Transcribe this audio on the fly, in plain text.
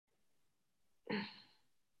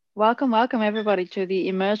Welcome everybody to the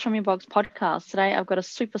Emerge from Your Box podcast. Today I've got a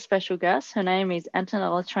super special guest. Her name is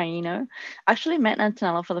Antonella Traino. I actually met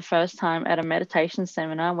Antonella for the first time at a meditation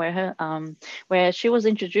seminar where she was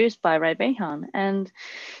introduced by Ray Behan, and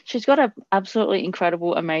she's got an absolutely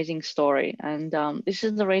incredible, amazing story. And this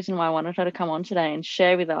is the reason why I wanted her to come on today and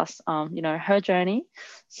share with us, her journey.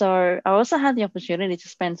 So I also had the opportunity to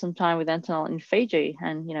spend some time with Antonella in Fiji,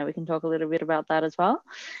 and we can talk a little bit about that as well.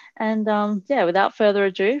 And yeah, without further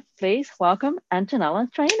ado, please welcome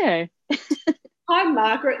Antonella Trainer. Hi,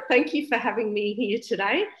 Margaret. Thank you for having me here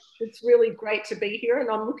today. It's really great to be here, and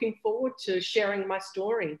I'm looking forward to sharing my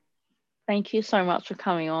story. Thank you so much for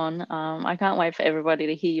coming on. I can't wait for everybody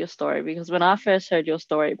to hear your story because when I first heard your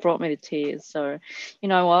story, it brought me to tears. So, you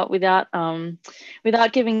know what? Without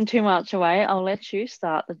giving too much away, I'll let you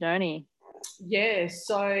start the journey. Yeah,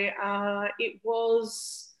 so it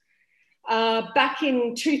was back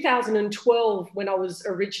in 2012 when I was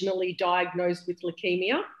originally diagnosed with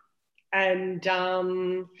leukemia, and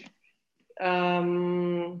um,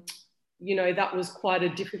 that was quite a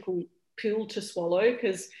difficult pill to swallow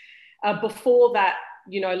because before that,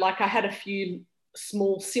 like I had a few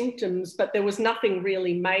small symptoms, but there was nothing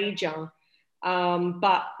really major.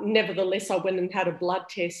 But nevertheless, I went and had a blood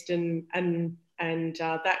test, and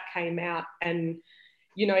that came out. And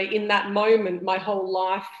in that moment, my whole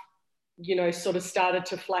life, sort of started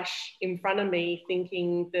to flash in front of me,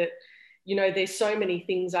 thinking that there's so many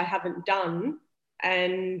things I haven't done,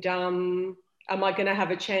 and am I going to have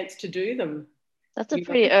a chance to do them? That's a You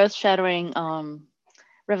pretty know? earth-shattering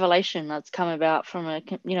revelation that's come about from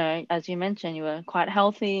as you mentioned, you were quite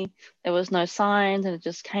healthy. There was no signs, and it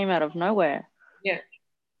just came out of nowhere. Yeah,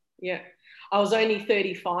 yeah. I was only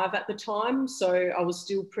 35 at the time, so I was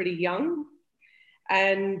still pretty young.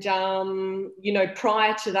 And,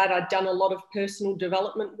 prior to that, I'd done a lot of personal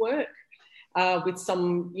development work with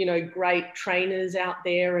some, great trainers out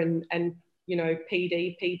there and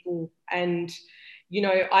PD people. And,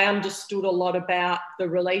 I understood a lot about the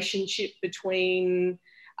relationship between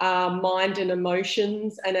mind and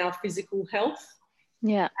emotions and our physical health.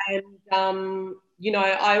 Yeah. And,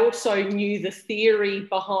 I also knew the theory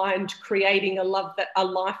behind creating a life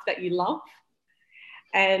that you love.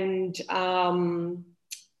 And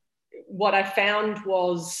what I found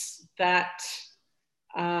was that,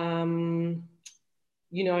 um,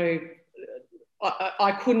 you know,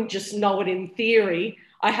 I couldn't just know it in theory.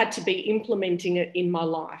 I had to be implementing it in my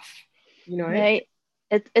life. Yeah,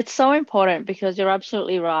 it's so important because you're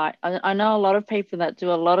absolutely right. I know a lot of people that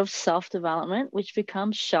do a lot of self-development, which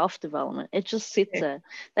becomes shelf development. It just sits Yeah, there.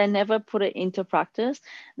 They never put it into practice.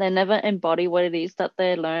 They never embody what it is that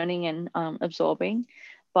they're learning and absorbing.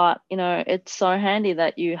 But it's so handy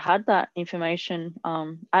that you had that information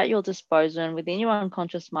at your disposal and within your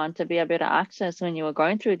unconscious mind to be able to access when you were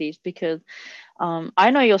going through these. Because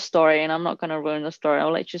I know your story, and I'm not going to ruin the story.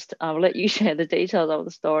 I'll let you share the details of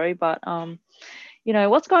the story. But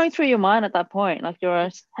what's going through your mind at that point? Like you're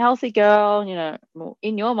a healthy girl, well,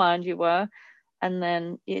 in your mind you were, and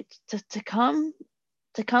then it to come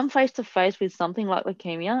face to face with something like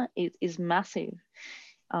leukemia is massive.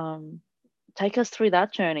 Um, Take us through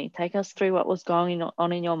that journey. Take us through what was going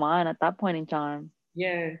on in your mind at that point in time.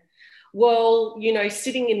 yeah. Well,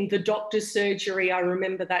 sitting in the doctor's surgery, I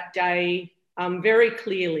remember that day very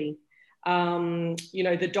clearly.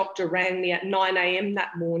 The doctor rang me at 9 a.m.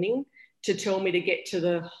 that morning to tell me to get to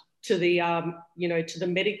the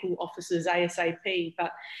medical officers ASAP.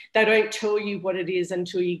 But they don't tell you what it is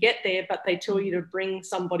until you get there. But they tell you to bring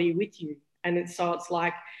somebody with you, and it's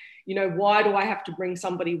like, why do I have to bring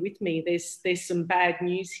somebody with me? There's some bad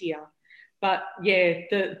news here. But yeah,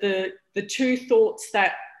 the two thoughts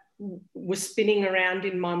that was spinning around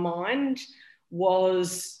in my mind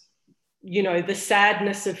was, the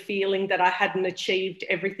sadness of feeling that I hadn't achieved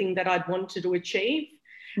everything that I'd wanted to achieve,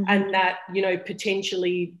 Mm-hmm. and that,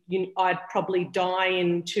 potentially, I'd probably die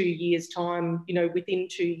in 2 years' time, within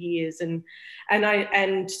 2 years. And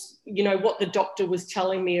what the doctor was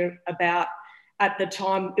telling me about at the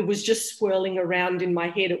time, it was just swirling around in my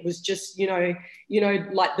head. It was just,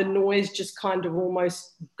 like the noise just kind of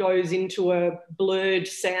almost goes into a blurred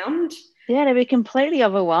sound. Yeah, it'd be completely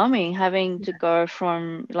overwhelming having to go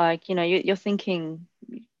from like, you're thinking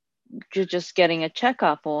you're just getting a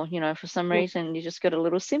checkup, or for some Yeah, reason you just got a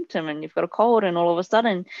little symptom and you've got a cold, and all of a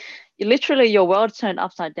sudden your world's turned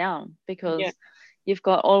upside down yeah, because you've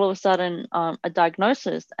got all of a sudden a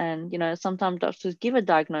diagnosis. And sometimes doctors give a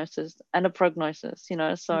diagnosis and a prognosis.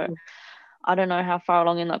 So I don't know how far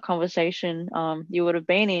along in that conversation you would have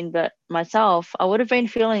been in, but myself, I would have been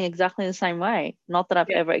feeling exactly the same way. Not that I've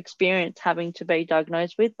Yeah. ever experienced having to be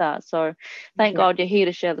diagnosed with that. So thank Yeah. God you're here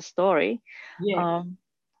to share the story. Yeah. Um,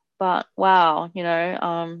 but wow,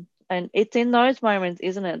 and it's in those moments,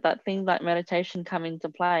 isn't it, that things like meditation come into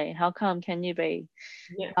play. How calm can you be?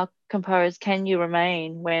 Yeah. How composed can you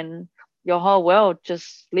remain when your whole world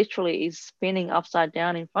just literally is spinning upside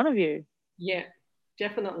down in front of you? Yeah,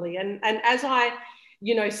 definitely. And as I,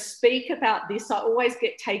 speak about this, I always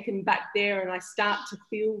get taken back there, and I start to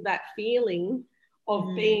feel that feeling of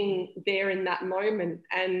Mm. being there in that moment.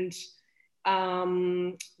 And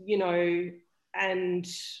you know, and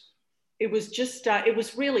it was just it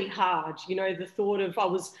was really hard. The thought of, I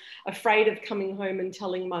was afraid of coming home and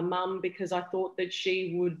telling my mum, because I thought that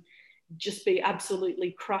she would just be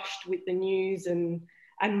absolutely crushed with the news.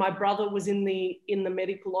 And my brother was in the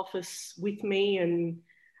medical office with me. And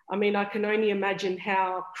I mean, I can only imagine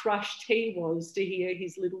how crushed he was to hear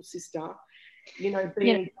his little sister, You know,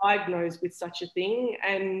 being diagnosed with such a thing.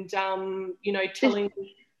 And this telling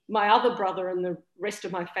my other brother and the rest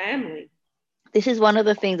of my family. this is one of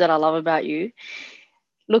the things that I love about you.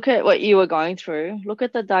 Look at what you were going through. Look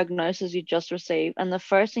at the diagnosis you just received, and the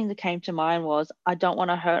first thing that came to mind was, I don't want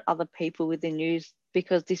to hurt other people with the news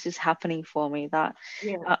because this is happening for me. That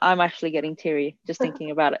Yeah. I'm actually getting teary just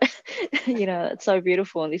thinking about it. It's so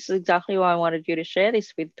beautiful, and this is exactly why I wanted you to share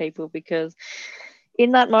this with people, because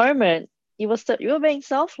in that moment you were being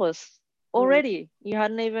selfless Mm. already. You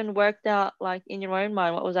hadn't even worked out, like, in your own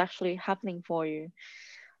mind what was actually happening for you.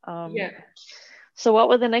 um Yeah. so what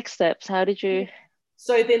were the next steps? How did you?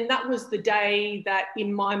 So then that was the day that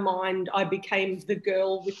in my mind I became the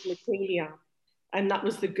girl with leukemia. And that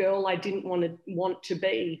was the girl I didn't want to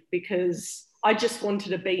be, because I just wanted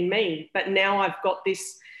to be me. But now I've got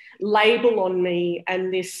this label on me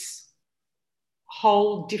and this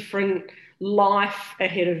whole different life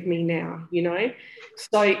ahead of me now.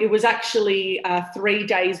 So it was actually 3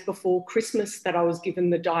 days before Christmas that I was given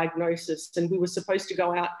the diagnosis, and we were supposed to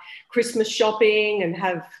go out Christmas shopping and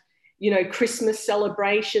have, Christmas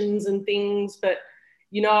celebrations and things. But,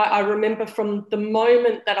 I remember from the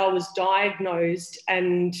moment that I was diagnosed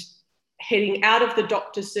and heading out of the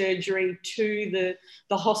doctor's surgery to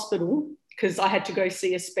the hospital, because I had to go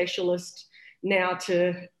see a specialist now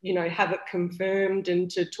to, have it confirmed and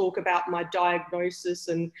to talk about my diagnosis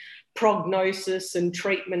and prognosis and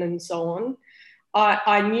treatment and so on.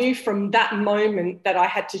 I knew from that moment that I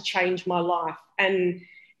had to change my life. And,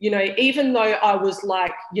 even though I was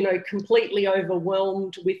like, completely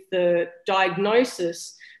overwhelmed with the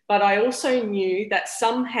diagnosis, but I also knew that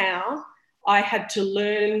somehow I had to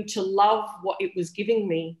learn to love what it was giving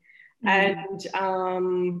me. And,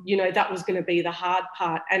 Mm. that was going to be the hard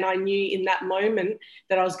part. And I knew in that moment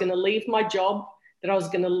that I was going to leave my job, that I was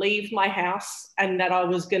going to leave my house, and that I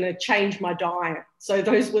was going to change my diet. So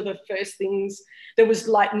those were the first things. There was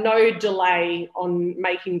like no delay on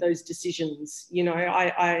making those decisions.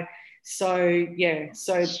 So yeah,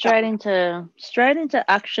 so that. Straight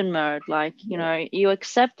into action mode. Like, you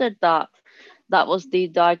accepted that that was the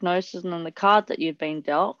diagnosis and then the card that you'd been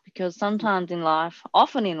dealt, because sometimes in life,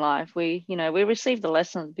 often in life, we receive the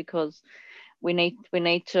lessons because we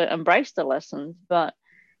need to embrace the lessons. But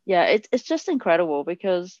yeah, it's just incredible,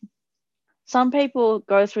 because some people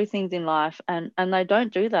go through things in life and they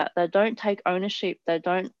don't do that. They don't take ownership. They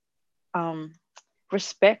don't um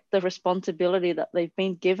respect the responsibility that they've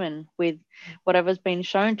been given with whatever's been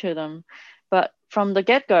shown to them. But from the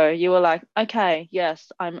get-go, you were like, okay,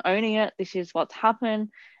 yes, I'm owning it. This is what's happened.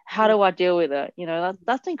 How Yeah, do I deal with it?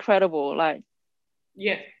 That's incredible. Like,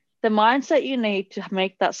 yeah, the mindset you need to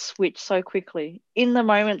make that switch so quickly in the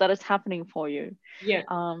moment that it's happening for you. yeah.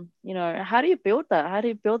 How do you build that? How do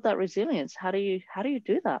you build that resilience? How do you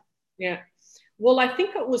do that? Yeah. Well, I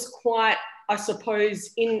think it was quite, I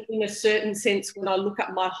suppose, in a certain sense, when I look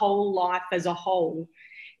at my whole life as a whole,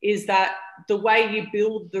 is that the way you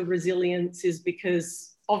build the resilience is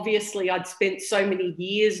because obviously I'd spent so many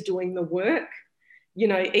years doing the work,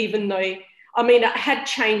 even though, I mean, it had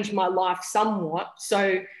changed my life somewhat.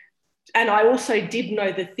 So, and I also did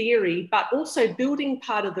know the theory, but also building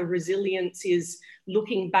part of the resilience is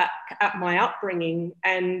looking back at my upbringing.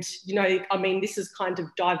 And, I mean, this is kind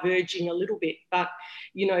of diverging a little bit, but,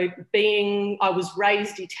 I was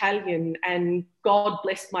raised Italian, and God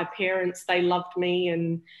bless my parents, they loved me,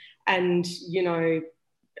 and, and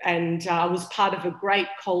I was part of a great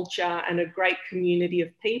culture and a great community of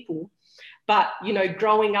people. But,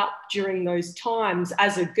 growing up during those times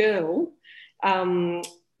as a girl, um,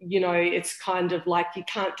 you know, it's kind of like you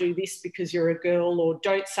can't do this because you're a girl, or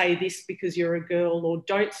don't say this because you're a girl, or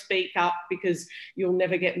don't speak up because you'll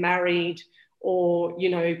never get married, or, you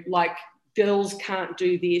know, like girls can't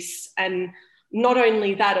do this. And not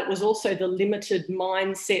only that, it was also the limited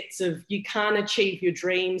mindsets of you can't achieve your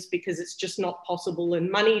dreams because it's just not possible, and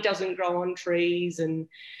money doesn't grow on trees, and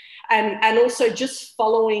also just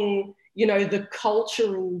following, you know, the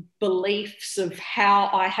cultural beliefs of how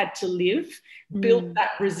I had to live, built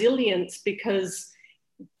that resilience because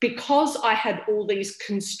I had all these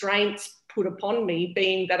constraints put upon me,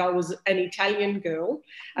 being that I was an Italian girl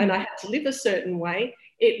and I had to live a certain way.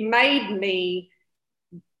 It made me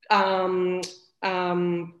go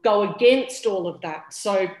against all of that.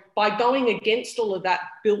 So by going against all of that,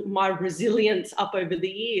 built my resilience up over the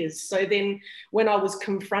years. So then when I was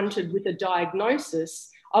confronted with a diagnosis,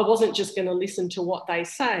 I wasn't just going to listen to what they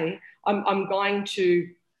say. I'm going to,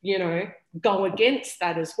 you know, go against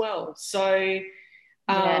that as well. So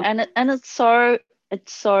yeah, and it's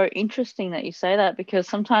so interesting that you say that, because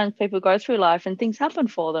sometimes people go through life and things happen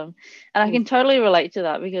for them, and I can totally relate to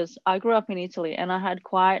that, because I grew up in Italy and I had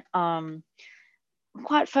quite firm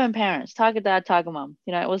parents, tiger dad, tiger mum.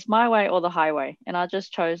 You know, it was my way or the highway, and I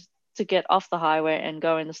just chose to get off the highway and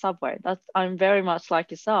go in the subway. I'm very much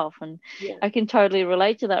like yourself, and yeah. I can totally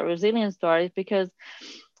relate to that resilience story, because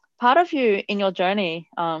part of you in your journey,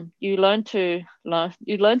 you learn to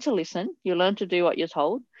listen, you learn to do what you're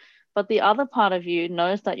told, but the other part of you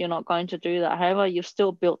knows that you're not going to do that. However, you've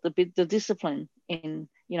still built the discipline in,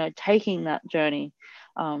 you know, taking that journey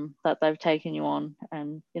that they've taken you on,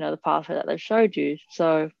 and, you know, the path that they've showed you.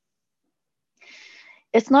 So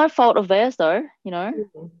it's no fault of theirs, though. You know,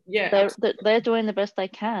 Yeah, they're doing the best they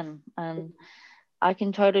can, and I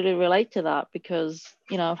can totally relate to that, because,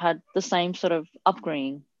 you know, I've had the same sort of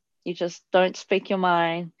upbringing. You just don't speak your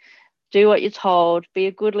mind, do what you're told, be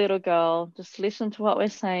a good little girl, just listen to what we're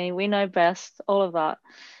saying, we know best, all of that.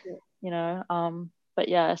 Yeah. You know, but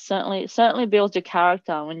yeah, certainly builds your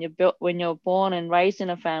character when you're born and raised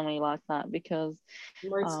in a family like that, because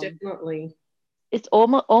most definitely. it's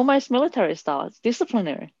almost military style. It's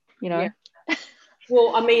disciplinary, you know. Yeah.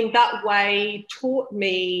 Well, I mean, that way taught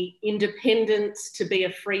me independence, to be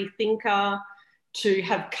a free thinker, to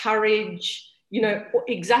have courage, you know,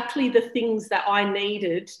 exactly the things that I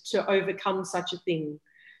needed to overcome such a thing.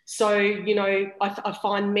 So, you know, I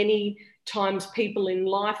find many times people in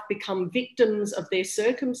life become victims of their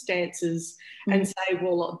circumstances and say,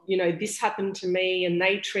 well, you know, this happened to me and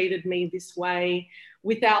they treated me this way,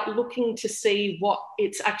 without looking to see what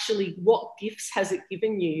gifts has it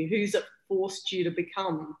given you, who's it forced you to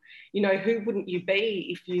become. You know, who wouldn't you be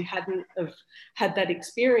if you hadn't have had that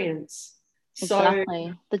experience?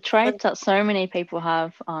 Exactly. The traits that so many people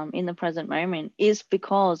have in the present moment is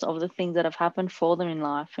because of the things that have happened for them in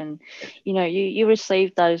life. And, you know, you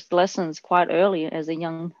received those lessons quite early as a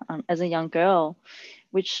young girl,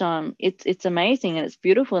 which it's amazing and it's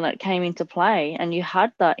beautiful that it came into play, and you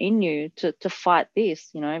had that in you to fight this,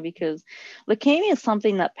 you know, because leukemia is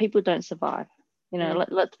something that people don't survive. You know,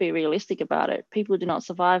 let's be realistic about it. People do not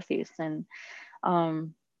survive this, and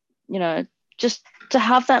you know, just to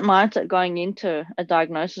have that mindset going into a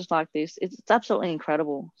diagnosis like this, it's absolutely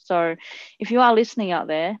incredible. So if you are listening out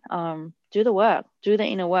there, do the work, do the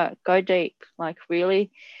inner work, go deep, like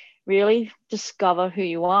really discover who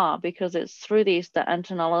you are, because it's through this that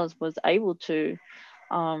Antonella was able to,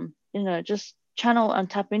 you know, just channel and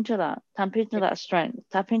tap into that strength,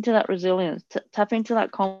 tap into that resilience, tap into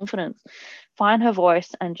that confidence, find her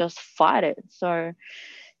voice and just fight it. So,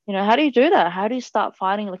 you know, how do you do that? How do you start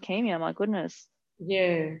fighting leukemia? My goodness.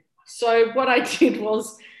 Yeah. So what I did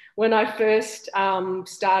was, when I first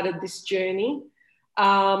started this journey,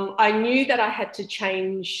 I knew that I had to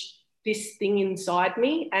change this thing inside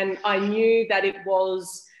me, and I knew that it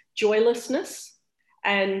was joylessness.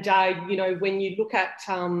 And you know, when you look at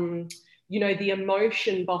you know, the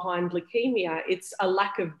emotion behind leukemia, it's a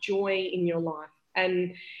lack of joy in your life.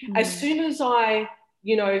 And as soon as I,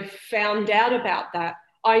 you know, found out about that,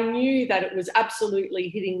 I knew that it was absolutely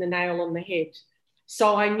hitting the nail on the head.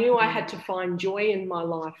 So I knew I had to find joy in my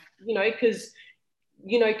life, you know, because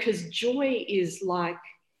joy is like,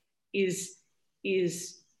 is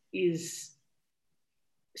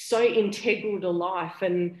so integral to life.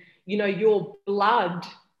 And, you know, your blood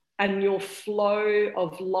and your flow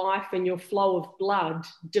of life and your flow of blood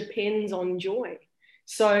depends on joy.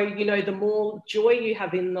 So, you know, the more joy you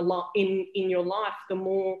have in your life, the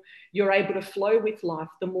more you're able to flow with life,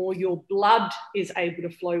 the more your blood is able to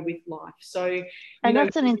flow with life. So, you And know,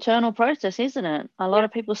 that's an internal process, isn't it? A lot yeah,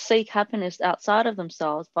 of people seek happiness outside of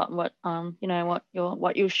themselves, but what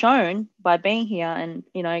you've shown by being here and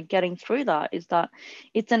getting through that is that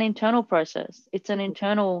it's an internal process. It's an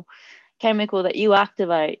internal chemical that you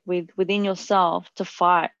activate within yourself to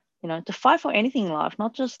fight, to fight for anything in life,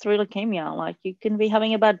 not just through leukemia. Like, you can be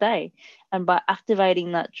having a bad day, and by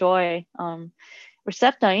activating that joy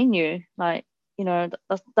receptor in you, like,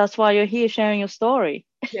 that's why you're here sharing your story.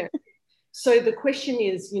 yeah. So the question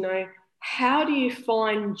is, you know, how do you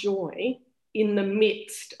find joy in the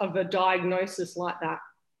midst of a diagnosis like that?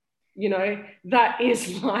 You know, that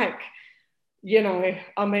is like, you know,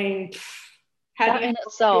 I mean, how That do you in find joy?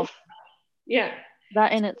 itself, Yeah.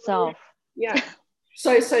 that in itself. Yeah.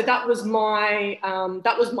 So that was my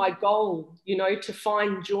goal, you know, to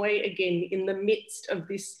find joy again in the midst of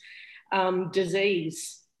this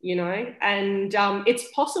disease, you know, and it's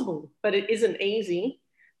possible, but it isn't easy.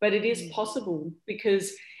 But it is possible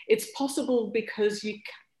because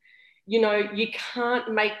you know, you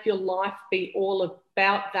can't make your life be all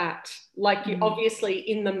about that. Like, you obviously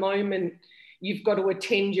in the moment you've got to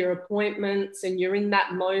attend your appointments and you're in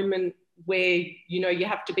that moment where, you know, you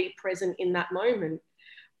have to be present in that moment.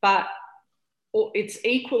 But it's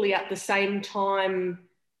equally at the same time,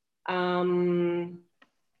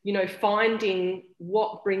 you know, finding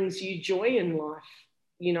what brings you joy in life,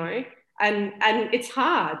 you know, and it's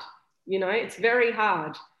hard, you know, it's very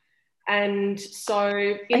hard. And so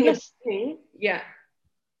I in the guess beginning, yeah,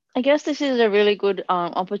 I guess this is a really good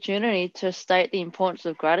opportunity to state the importance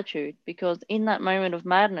of gratitude, because in that moment of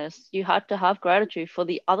madness, you had to have gratitude for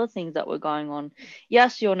the other things that were going on.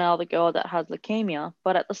 Yes, you're now the girl that has leukemia,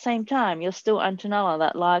 but at the same time, you're still Antonella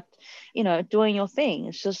that liked, doing your thing.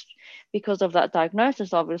 It's just because of that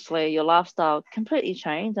diagnosis, obviously, your lifestyle completely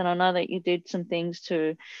changed. And I know that you did some things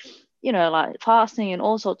to like fasting and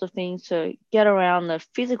all sorts of things to get around the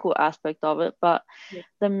physical aspect of it. But yeah,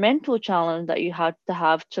 the mental challenge that you had to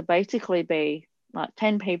have to basically be like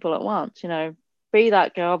 10 people at once, be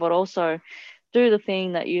that girl, but also do the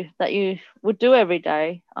thing that you would do every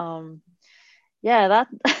day. Yeah, that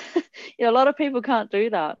a lot of people can't do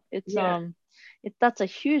that. yeah, That's a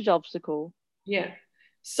huge obstacle. yeah.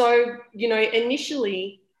 So, you know,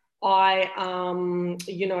 initially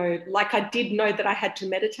you know, like, I did know that I had to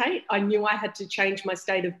meditate. I knew I had to change my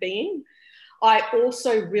state of being. I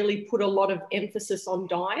also really put a lot of emphasis on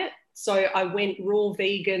diet. So I went raw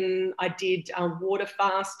vegan. I did water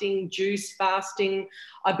fasting, juice fasting.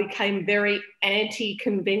 I became very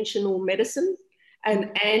anti-conventional medicine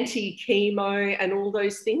and anti-chemo and all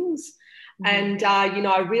those things. And, you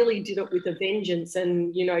know, I really did it with a vengeance.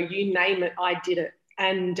 And, you know, you name it, I did it.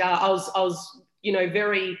 And I was, you know,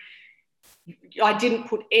 I didn't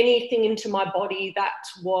put anything into my body that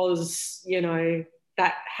was, you know,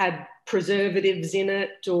 that had preservatives in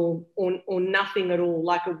it or nothing at all,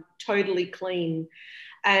 like a totally clean.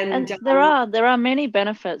 And And there are many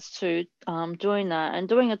benefits to doing that and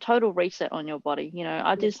doing a total reset on your body.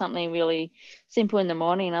 I do something really simple in the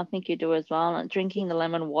morning, and I think you do as well, like drinking the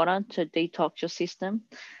lemon water to detox your system.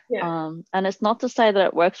 yeah, And it's not to say that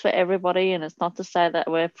it works for everybody, and it's not to say that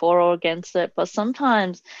we're for or against it, but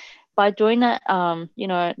sometimes by doing that,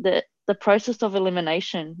 the process of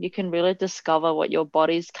elimination, you can really discover what your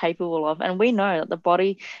body's capable of. And we know that the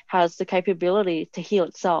body has the capability to heal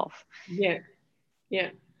itself. yeah, yeah.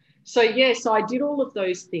 So yeah, so I did all of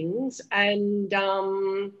those things, and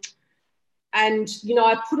you know,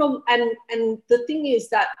 I put on, and the thing is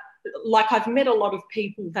that, like, I've met a lot of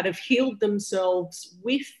people that have healed themselves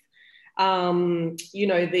with you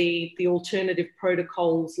know, the alternative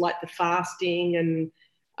protocols like the fasting and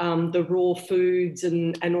the raw foods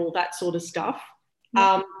and all that sort of stuff.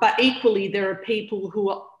 But equally, there are people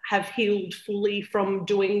who have healed fully from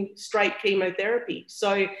doing straight chemotherapy.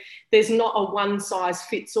 So there's not a one size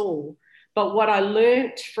fits all. But what I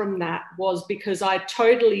learnt from that was, because I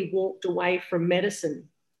totally walked away from medicine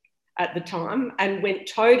at the time and went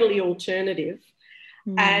totally alternative.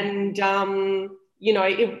 And, you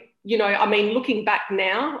know, I mean, looking back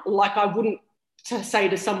now, like, I wouldn't say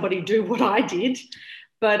to somebody, do what I did,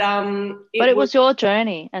 but It was your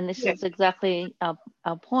journey, and this yeah, is exactly our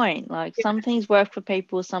point. Like, some things work for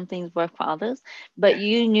people, some things work for others, but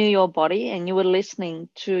you knew your body and you were listening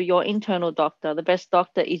to your internal doctor. The best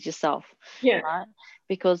doctor is yourself, yeah. right?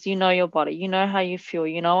 Because you know your body, you know how you feel,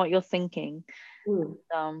 you know what you're thinking. Mm.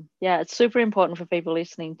 Yeah, it's super important for people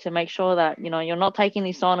listening to make sure that you're not taking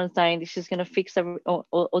this on and saying this is going to fix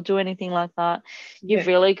or do anything like that. Yeah, You've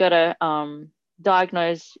really got to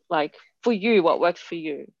diagnose, like, for you, what works for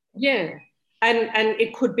you. Yeah. And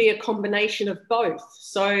it could be a combination of both.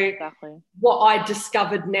 So Exactly. what I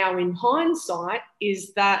discovered now in hindsight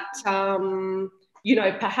is that, you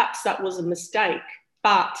know, perhaps that was a mistake,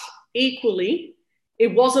 but equally,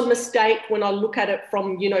 it was a mistake when I look at it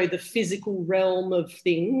from, you know, the physical realm of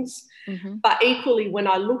things. Mm-hmm. But equally, when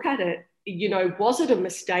I look at it, you know, was it a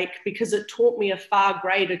mistake? Because it taught me a far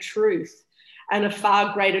greater truth, and a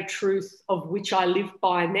far greater truth of which I live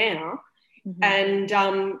by now. Mm-hmm.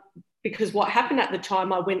 And because what happened at the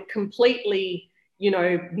time, I went completely, you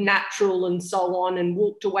know, natural and so on, and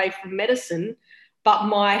walked away from medicine, but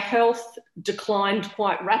my health declined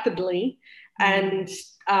quite rapidly. And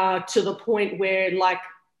to the point where, like,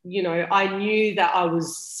 you know, I knew that I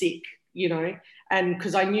was sick, you know, and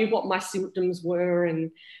because I knew what my symptoms were,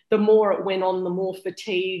 and the more it went on, the more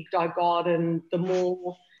fatigued I got, and the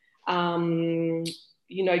more,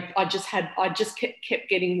 you know, I just kept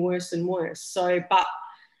getting worse and worse. So, but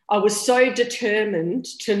I was so determined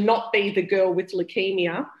to not be the girl with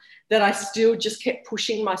leukemia that I still just kept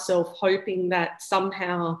pushing myself, hoping that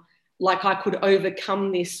somehow, like, I could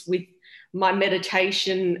overcome this with my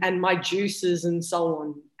meditation and my juices and so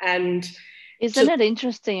on. And Isn't it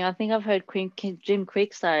interesting? I think I've heard Jim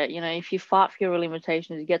Quick say, you know, if you fight for your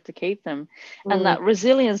limitations, you get to keep them. And that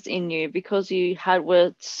resilience in you, because you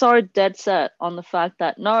were so dead set on the fact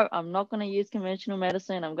that, no, I'm not going to use conventional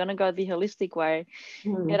medicine. I'm going to go the holistic way.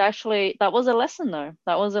 It actually, that was a lesson though.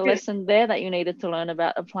 That was a lesson there that you needed to learn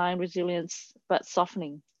about applying resilience, but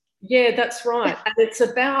softening. Yeah, that's right. And it's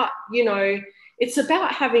about, you know, it's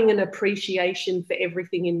about having an appreciation for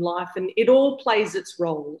everything in life, and it all plays its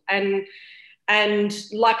role. And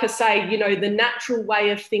like I say, you know, the natural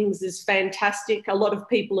way of things is fantastic. A lot of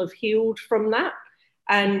people have healed from that.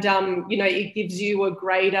 And, you know, it gives you a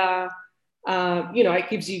greater, you know, it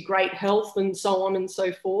gives you great health and so on and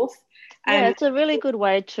so forth. Yeah, And it's a really good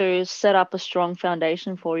way to set up a strong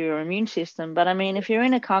foundation for your immune system. But I mean, if you're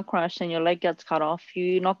in a car crash and your leg gets cut off,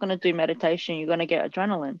 you're not going to do meditation. You're going to get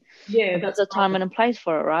adrenaline. yeah, But there's that's a time right. and a place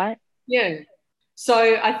for it, right? Yeah. So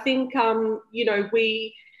I think, you know,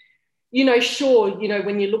 you know, sure, you know,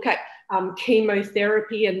 when you look at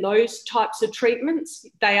chemotherapy and those types of treatments,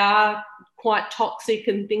 they are quite toxic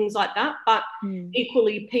and things like that. But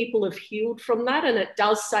equally, people have healed from that, and it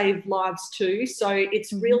does save lives too. So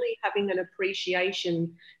it's really having an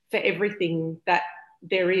appreciation for everything that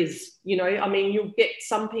there is. You know, I mean, you'll get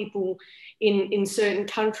some people in certain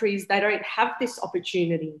countries, they don't have this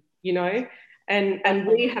opportunity, you know. And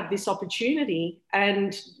we have this opportunity,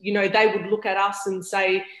 and, you know, they would look at us and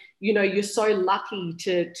say, you know, you're so lucky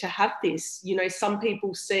to have this. You know, some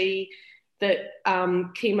people see that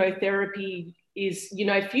chemotherapy is, you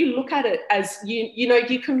know, if you look at it as, you know,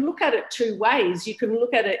 you can look at it two ways. You can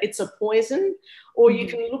look at it, it's a poison, or you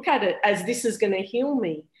can look at it as, this is going to heal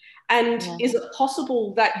me. And is it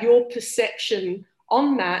possible that your perception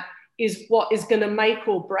on that is what is going to make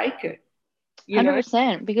or break it?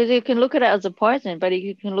 100%, because you can look at it as a poison, but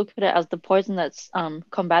you can look at it as the poison that's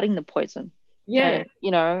combating the poison. Yeah. And,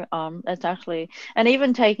 you know, it's actually, and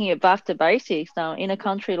even taking it back to basics now, in a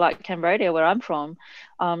country like Cambodia, where I'm from,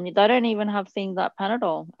 they don't even have things like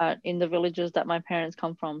Panadol in the villages that my parents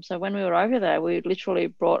come from. So when we were over there, we literally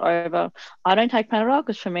brought over, I don't take Panadol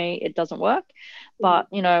because for me, it doesn't work. But,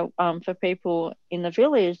 you know, for people in the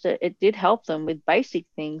village, it did help them with basic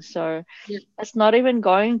things. So it's not even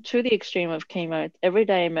going to the extreme of chemo. It's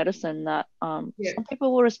everyday medicine that some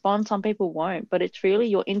people will respond, some people won't, but it's really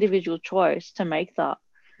your individual choice to make that.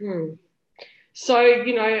 So,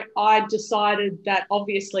 you know, I decided that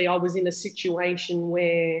obviously I was in a situation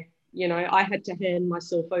where, you know, I had to hand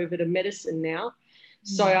myself over to medicine now.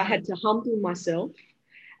 So I had to humble myself,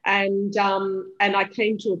 and I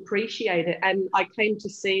came to appreciate it. And I came to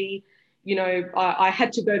see, you know, I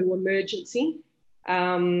had to go to emergency,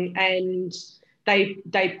 and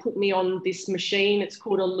they put me on this machine. It's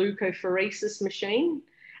called a leukapheresis machine,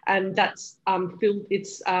 and that's filled.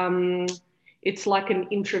 It's like an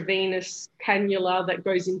intravenous cannula that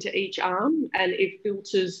goes into each arm, and it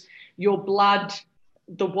filters your blood,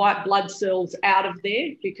 the white blood cells, out of there,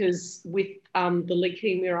 because with the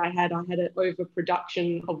leukemia I had an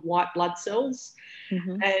overproduction of white blood cells.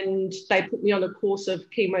 And they put me on a course of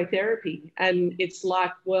chemotherapy. And it's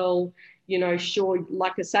like, well, you know, sure,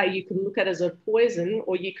 like I say, you can look at it as a poison,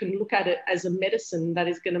 or you can look at it as a medicine that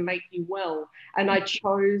is going to make you well. And I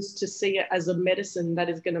chose to see it as a medicine that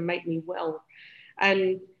is going to make me well.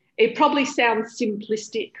 And it probably sounds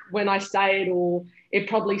simplistic when I say it, or it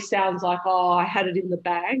probably sounds like, oh, I had it in the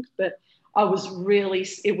bag, but it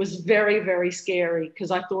was very, very scary,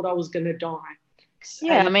 because I thought I was going to die.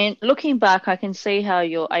 Yeah, I And mean, looking back, I can see how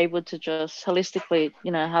you're able to just holistically,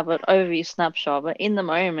 have an overview snapshot, but in the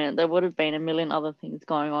moment, there would have been a million other things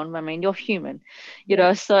going on. I mean, you're human,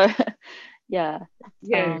 yeah, so yeah,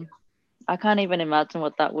 yeah, um, I can't even imagine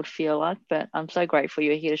what that would feel like, but I'm so grateful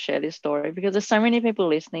you're here to share this story because there's so many people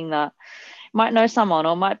listening that might know someone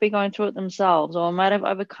or might be going through it themselves or might have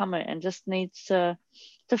overcome it and just needs to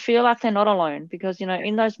feel like they're not alone because,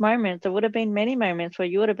 in those moments, there would have been many moments where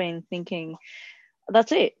you would have been thinking,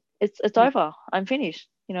 that's it. It's over. I'm finished.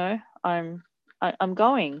 I'm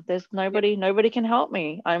going. There's yeah, nobody can help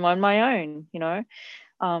me. I'm on my own.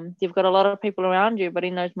 You've got a lot of people around you, but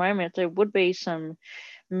in those moments there would be some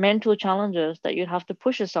mental challenges that you'd have to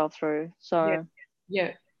push yourself through. yeah, So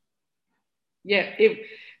yeah, yeah.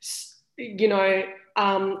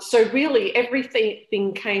 So really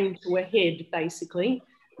everything came to a head basically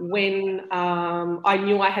when I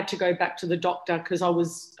knew I had to go back to the doctor because I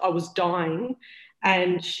was dying.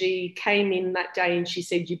 And she came in that day and she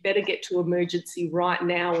said, you better get to emergency right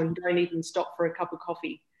now and don't even stop for a cup of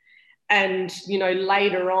coffee. And,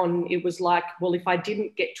 later on, it was like, well, if I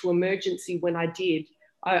didn't get to emergency when I did,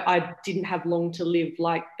 I didn't have long to live.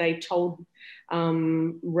 Like they told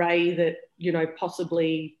Ray that,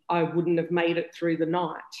 possibly I wouldn't have made it through the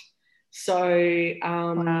night. So,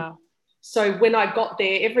 wow. so when I got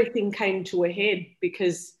there, everything came to a head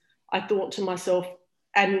because I thought to myself,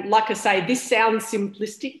 and like I say, this sounds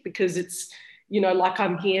simplistic because it's, like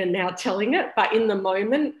I'm here now telling it, but in the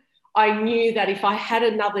moment, I knew that if I had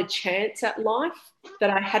another chance at life, that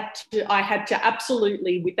I had to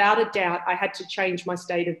absolutely, without a doubt, I had to change my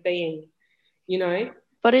state of being, you know?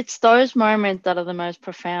 But it's those moments that are the most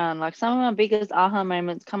profound. Like some of my biggest aha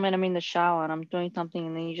moments come when I'm in the shower and I'm doing something,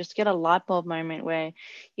 and then you just get a light bulb moment where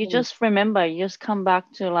you Mm, just remember, you just come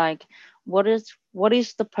back to like, what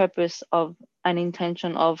is the purpose of an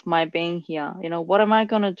intention of my being here? What am I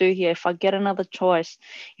gonna do here if I get another choice,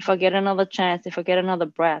 if I get another chance, if I get another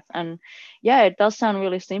breath? And yeah, it does sound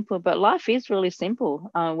really simple, but life is really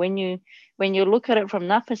simple. When you look at it from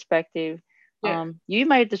that perspective, yeah, you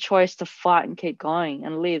made the choice to fight and keep going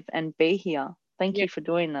and live and be here. Thank yeah, you for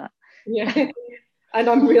doing that. yeah. And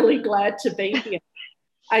I'm really glad to be here.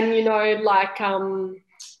 And,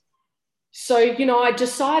 I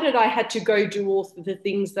decided I had to go do all the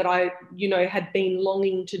things that I, had been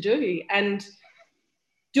longing to do. And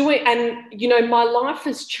my life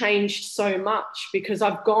has changed so much because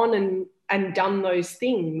I've gone and done those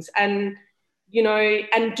things. And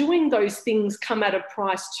doing those things come at a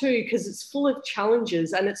price too, because it's full of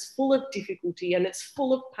challenges and it's full of difficulty and it's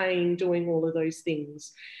full of pain doing all of those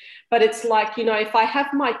things. But it's like,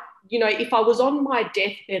 if I was on my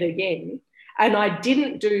deathbed again and I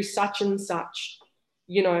didn't do such and such,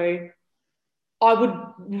 you know, I would,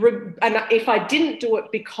 and if I didn't do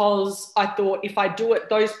it because I thought if I do it,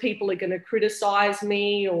 those people are going to criticize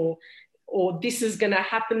me, or this is going to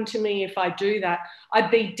happen to me if I do that,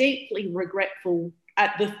 I'd be deeply regretful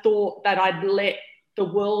at the thought that I'd let the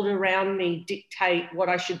world around me dictate what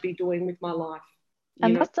I should be doing with my life. You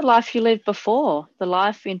And know, that's the life you lived before, the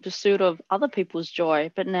life in pursuit of other people's joy.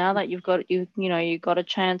 But now that you got a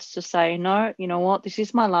chance to say, no, you know what, this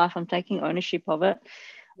is my life. I'm taking ownership of it.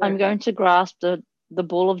 yeah, I'm going to grasp the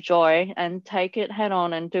ball of joy and take it head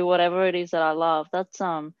on and do whatever it is that I love.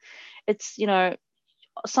 It's,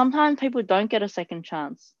 sometimes people don't get a second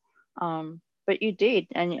chance. But you did,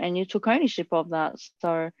 and you took ownership of that.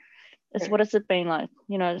 So it's, yeah. what has it been like?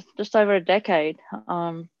 Just over a decade.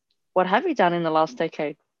 What have you done in the last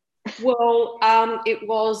decade? Well, it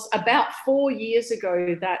was about 4 years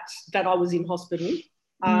ago that I was in hospital.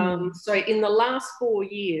 Mm, So in the last 4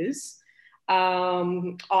 years,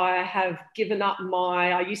 I have given up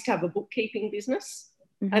I used to have a bookkeeping business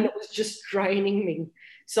and mm-hmm. it was just draining me.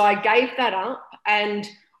 So I gave that up, and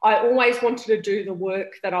I always wanted to do the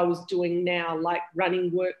work that I was doing now, like running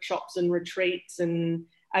workshops and retreats and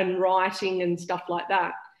writing and stuff like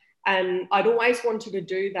that. And I'd always wanted to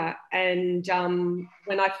do that. And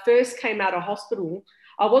when I first came out of hospital,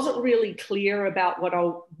 I wasn't really clear about what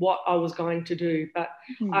I was going to do. But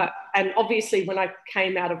Mm. and obviously, when I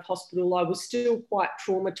came out of hospital, I was still quite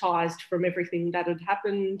traumatized from everything that had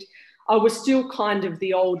happened. I was still kind of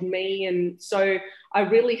the old me, and so I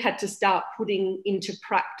really had to start putting into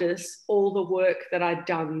practice all the work that I'd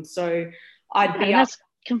done. So I'd Yeah, be and up. that's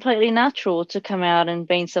completely natural to come out and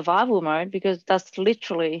be in survival mode because that's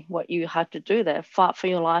literally what you had to do there: fight for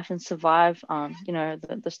your life and survive.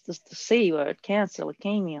 The C word, cancer,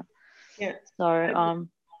 leukemia. Yeah, So,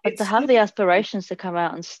 but to it's have still the aspirations to come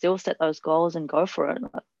out and still set those goals and go for it,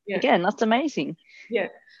 again, that's amazing. Yeah.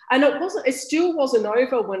 And it still wasn't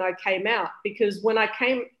over when I came out, because when I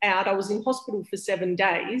came out, I was in hospital for 7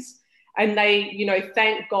 days, and they, you know,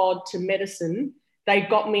 thank God to medicine, they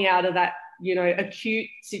got me out of that, you know, acute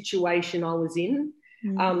situation I was in.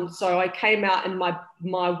 So I came out and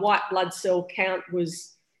my white blood cell count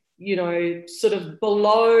was, you know, sort of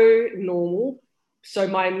below normal. So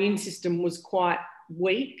my immune system was quite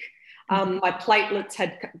weak. My platelets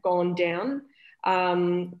had gone down.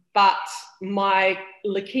 But my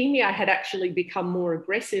leukemia had actually become more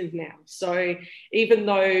aggressive now. So even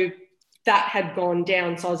though that had gone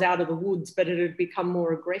down, so I was out of the woods, but it had become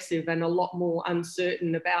more aggressive and a lot more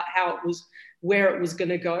uncertain about where it was going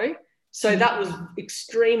to go. So that was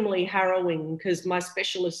extremely harrowing, because my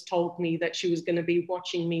specialist told me that she was going to be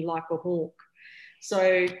watching me like a hawk.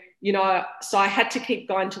 So, you know, so I had to keep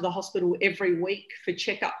going to the hospital every week for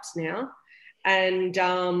checkups now. And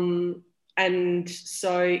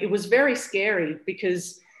so it was very scary,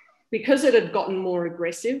 because it had gotten more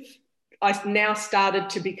aggressive. I now started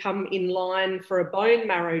to become in line for a bone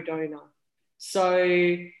marrow donor. So,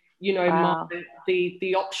 you know, Wow.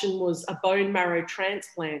 the option was a bone marrow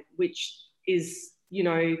transplant, which is, you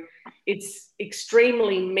know, it's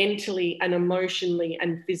extremely mentally and emotionally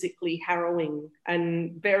and physically harrowing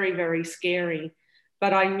and very, very scary.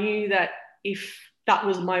 But I knew that if that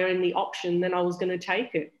was my only option, then I was going to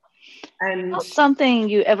take it. And Not something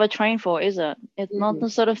you ever train for, is it? It's not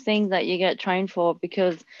the sort of thing that you get trained for,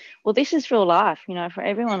 because, well, this is real life, you know, for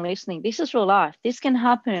everyone listening, this is real life. This can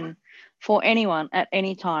happen for anyone at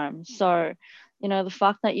any time. So, you know, the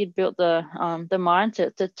fact that you'd built the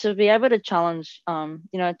mindset to be able to challenge,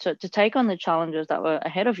 you know, to take on the challenges that were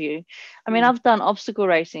ahead of you. I mean, I've done obstacle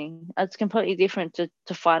racing. It's completely different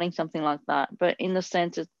to fighting something like that. But in the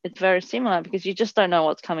sense, it's very similar, because you just don't know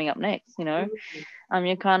what's coming up next, you know.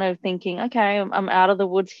 You're kind of thinking, okay, I'm out of the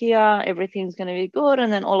woods here, everything's going to be good,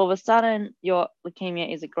 and then all of a sudden your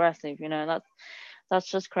leukemia is aggressive. You know, that's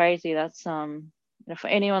just crazy. That's you know, for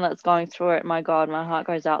anyone that's going through it, my God, my heart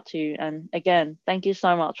goes out to you. And again, thank you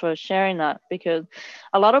so much for sharing that, because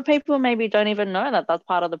a lot of people maybe don't even know that that's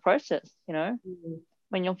part of the process. You know,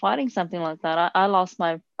 when you're fighting something like that. I lost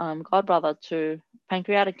my godbrother to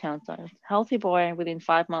pancreatic cancer. Healthy boy, within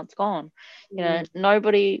 5 months gone. You know,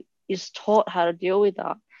 nobody is taught how to deal with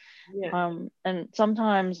that. And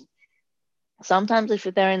sometimes if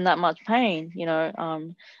they're in that much pain, you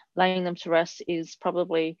know, laying them to rest is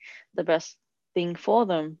probably the best thing for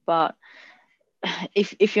them. But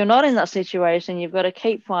if you're not in that situation, you've got to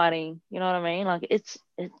keep fighting. You know what I mean? Like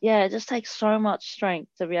it just takes so much strength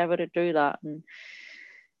to be able to do that.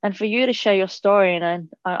 And for you to share your story, and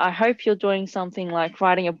I hope you're doing something like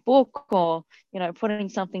writing a book, or, you know, putting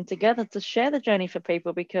something together to share the journey for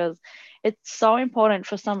people, because it's so important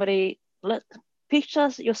for somebody. Picture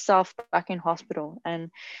yourself back in hospital and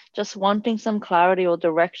just wanting some clarity or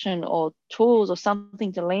direction or tools or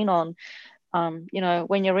something to lean on. You know,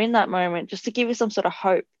 when you're in that moment, just to give you some sort of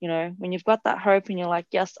hope, you know, when you've got that hope and you're like,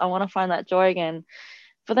 yes, I want to find that joy again,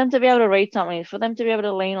 for them to be able to read something, for them to be able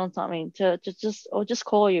to lean on something, to just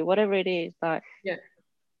call you, whatever it is. Like,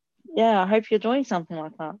 I hope you're doing something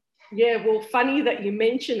like that. Yeah, well, funny that you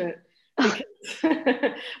mention it, because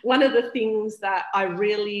one of the things that I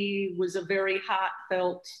really was a very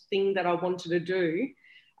heartfelt thing that I wanted to do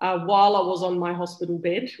while I was on my hospital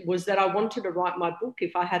bed was that I wanted to write my book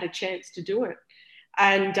if I had a chance to do it.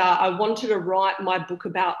 And I wanted to write my book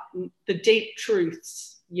about the deep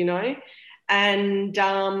truths, you know, and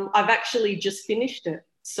I've actually just finished it.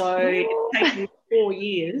 So it's taken 4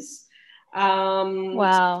 years.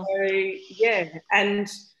 Wow. So, yeah. And,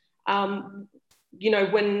 you know,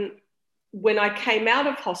 when I came out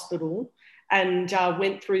of hospital and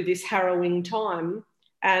went through this harrowing time,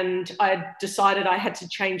 and I decided I had to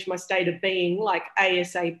change my state of being like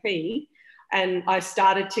ASAP, and I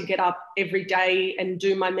started to get up every day and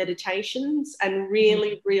do my meditations and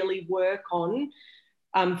really, really work on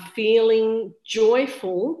feeling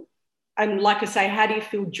joyful. And like I say, how do you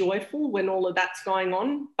feel joyful when all of that's going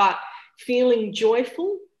on? But feeling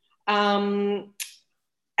joyful. And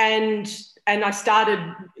I started,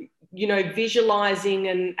 you know, visualizing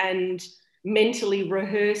and mentally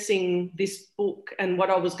rehearsing this book and what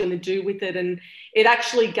I was going to do with it. And it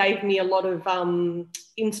actually gave me a lot of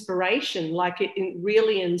inspiration. Like it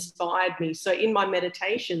really inspired me. So in my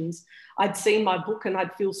meditations, I'd see my book and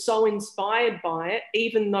I'd feel so inspired by it,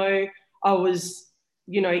 even though I was,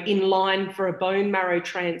 you know, in line for a bone marrow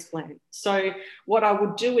transplant. So what I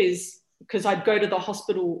would do is, because I'd go to the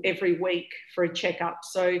hospital every week for a checkup.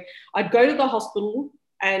 So I'd go to the hospital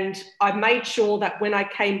and I made sure that when I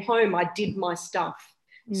came home, I did my stuff.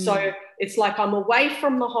 So It's like I'm away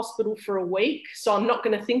from the hospital for a week, so I'm not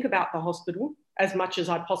going to think about the hospital as much as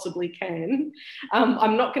I possibly can.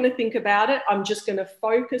 I'm not going to think about it. I'm just going to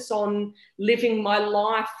focus on living my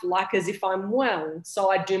life like as if I'm well. So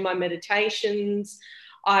I do my meditations.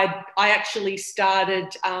 I actually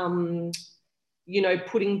started, you know,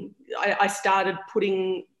 I started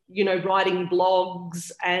putting, you know, writing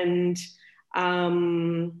blogs and,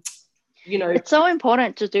 you know. It's so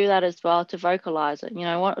important to do that as well, to vocalize it. You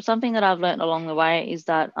know, something that I've learned along the way is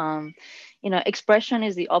that, you know, expression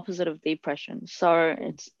is the opposite of depression. So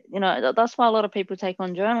it's, you know, that's why a lot of people take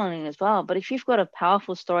on journaling as well. But if you've got a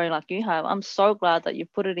powerful story like you have, I'm so glad that you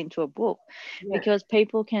put it into a book, because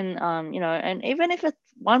people can, you know, and even if it's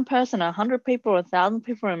one person, 100 people, 1,000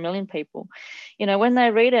 people, or 1,000,000 people, you know, when they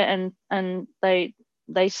read it and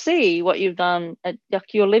they see what you've done,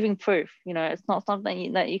 like you're living proof. You know, it's not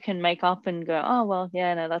something that you can make up and go, oh well,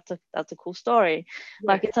 yeah, no, that's a cool story.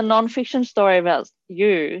 Like, it's a non-fiction story about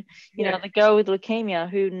you know, the girl with leukemia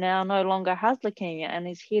who now no longer has leukemia and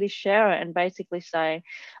is here to share it and basically say,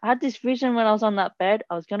 I had this vision when I was on that bed,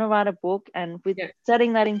 I was going to write a book, and with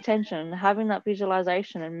setting that intention, having that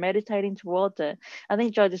visualization and meditating towards it. I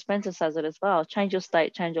think Joe Dispenza says it as well: change your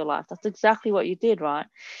state, change your life. That's exactly what you did, right?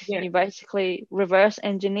 You basically reverse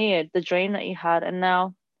engineered the dream that you had, and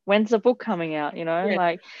now when's the book coming out? You know,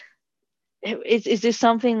 like, is this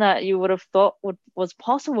something that you would have thought was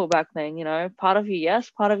possible back then? You know, part of you yes,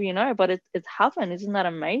 part of you no, but it's happened. Isn't that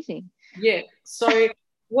amazing? Yeah. So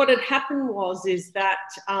what had happened is that,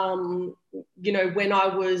 you know, when I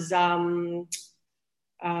was out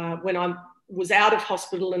of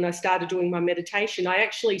hospital and I started doing my meditation, I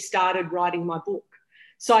actually started writing my book.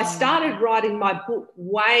 So I started writing my book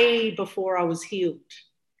way before I was healed.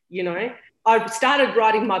 You know, I started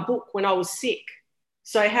writing my book when I was sick.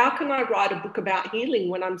 So how can I write a book about healing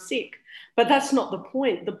when I'm sick? But that's not the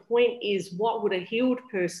point. The point is, what would a healed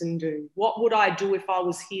person do? What would I do if I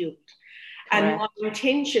was healed? Correct. And my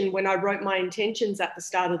intention, when I wrote my intentions at the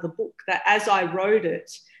start of the book, that as I wrote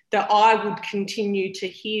it, that I would continue to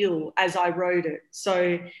heal as I wrote it.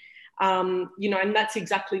 So, you know, and that's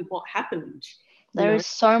exactly what happened. There is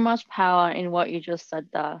so much power in what you just said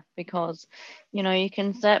there, because, you know, you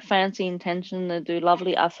can set fancy intention and do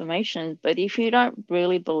lovely affirmations, but if you don't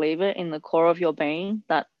really believe it in the core of your being,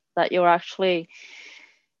 that you're actually,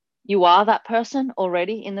 you are that person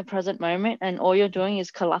already in the present moment, and all you're doing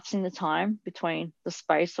is collapsing the time between the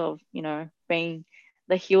space of, you know, being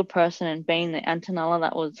the healed person and being the Antonella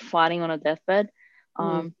that was fighting on a deathbed.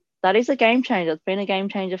 That is a game changer. It's been a game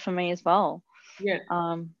changer for me as well.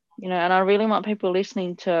 You know, and I really want people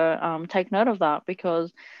listening to take note of that,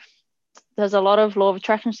 because there's a lot of law of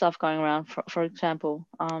attraction stuff going around, for example.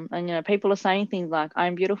 And, you know, people are saying things like,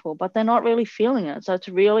 I'm beautiful, but they're not really feeling it. So it's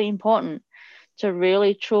really important to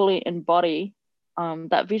really, truly embody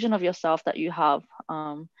that vision of yourself that you have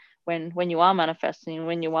when you are manifesting,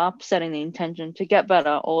 when you are setting the intention to get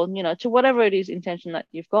better, or, you know, to whatever it is intention that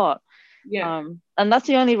you've got. And that's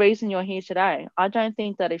the only reason you're here today. I don't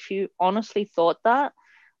think that if you honestly thought that,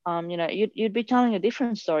 you know, you'd be telling a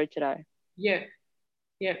different story today.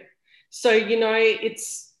 So, you know,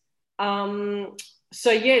 it's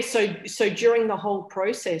so during the whole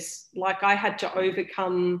process, like, I had to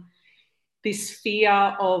overcome this fear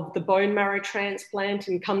of the bone marrow transplant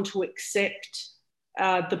and come to accept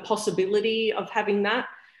the possibility of having that.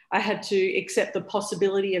 I had to accept the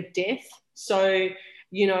possibility of death. So,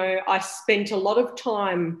 you know, I spent a lot of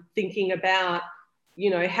time thinking about, you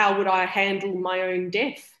know, how would I handle my own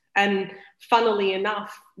death? And funnily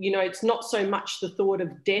enough, you know, it's not so much the thought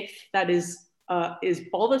of death that is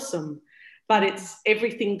bothersome, but it's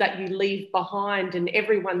everything that you leave behind and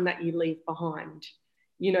everyone that you leave behind,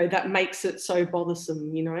 you know, that makes it so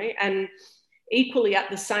bothersome, you know. And equally, at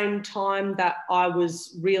the same time that I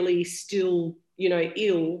was really still, you know,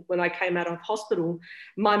 ill when I came out of hospital,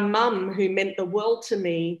 my mum, who meant the world to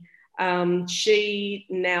me, she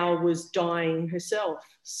now was dying herself.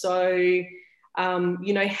 So, you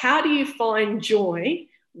know, how do you find joy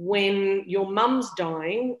when your mum's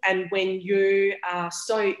dying and when you are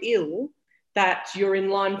so ill that you're in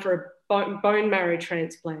line for a bone marrow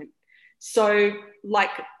transplant? So, like,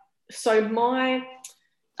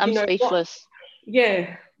 I'm speechless.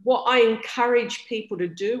 What I encourage people to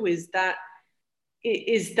do is that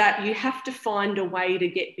you have to find a way to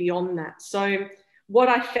get beyond that. So what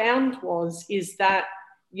I found is that,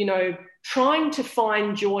 you know, trying to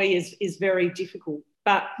find joy is very difficult,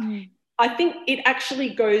 but I think it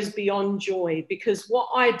actually goes beyond joy, because what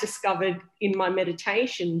I discovered in my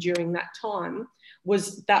meditation during that time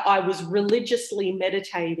was that I was religiously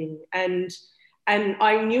meditating, and And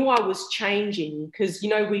I knew I was changing because, you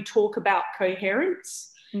know, we talk about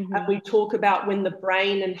coherence, and we talk about when the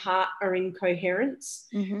brain and heart are in coherence.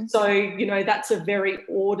 So, you know, that's a very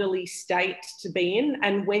orderly state to be in.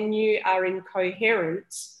 And when you are in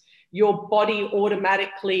coherence, your body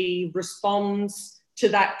automatically responds to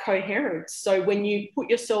that coherence. So when you put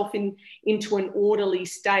yourself into an orderly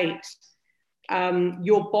state,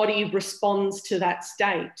 your body responds to that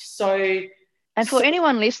state. So, and for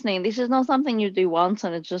anyone listening, this is not something you do once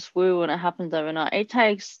and it's just woo and it happens overnight. It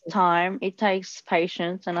takes time, it takes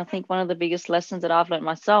patience. And I think one of the biggest lessons that I've learned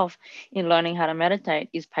myself in learning how to meditate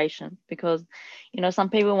is patience, because, you know, some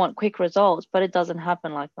people want quick results, but it doesn't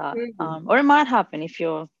happen like that. Or it might happen if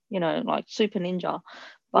you're, you know, like super ninja.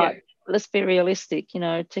 But let's be realistic, you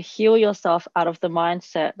know, to heal yourself out of the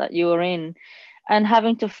mindset that you were in and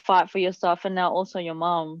having to fight for yourself and now also your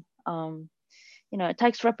mom, you know, it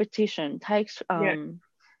takes repetition, takes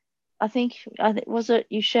I think was it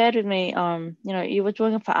you shared with me, you know, you were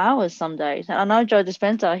doing it for hours some days. And I know Joe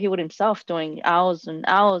Dispenza, he would himself doing hours and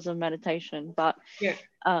hours of meditation, but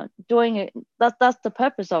doing it, that's the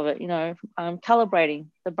purpose of it, you know, calibrating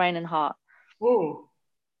the brain and heart. You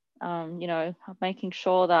know, making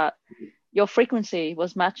sure that your frequency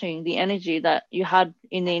was matching the energy that you had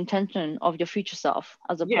in the intention of your future self,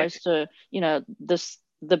 as opposed to, you know,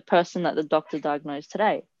 the person that the doctor diagnosed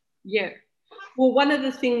today. Well, one of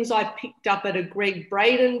the things I picked up at a Greg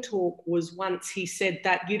Braden talk was once he said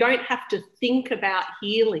that you don't have to think about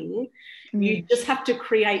healing, you just have to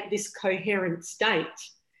create this coherent state.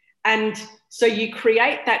 And so you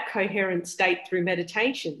create that coherent state through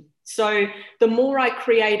meditation. So the more I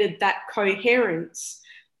created that coherence,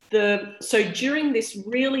 so during this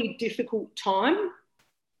really difficult time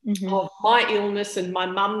of my illness and my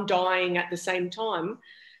mum dying at the same time,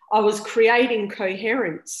 I was creating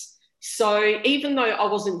coherence. So even though I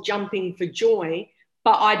wasn't jumping for joy,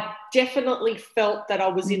 but I definitely felt that I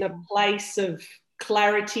was in a place of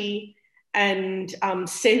clarity and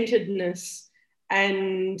centeredness,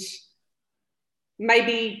 and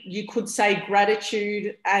maybe you could say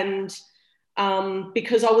gratitude, and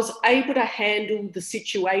because I was able to handle the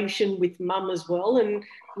situation with mum as well. And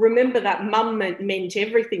remember that mum meant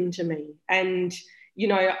everything to me. And, you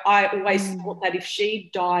know, I always thought that if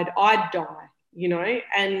she died, I'd die, you know.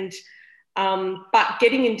 And but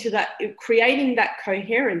getting into that, creating that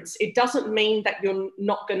coherence, it doesn't mean that you're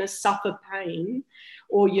not going to suffer pain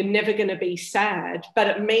or you're never going to be sad, but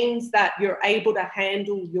it means that you're able to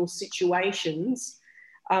handle your situations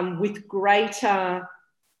with greater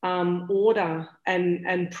order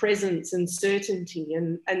and presence and certainty.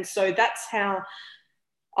 And so that's how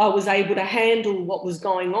I was able to handle what was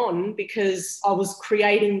going on, because I was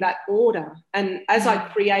creating that order. And as I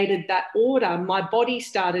created that order, my body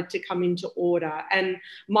started to come into order and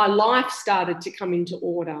my life started to come into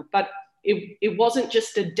order. But it wasn't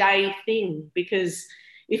just a day thing, because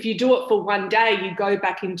if you do it for one day, you go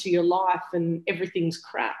back into your life and everything's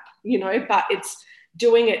crap, you know, but it's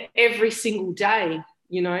doing it every single day,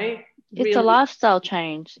 you know. It's a lifestyle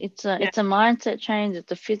change. It's a mindset change.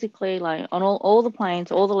 It's a physically, like on all the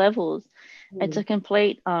planes, all the levels. It's a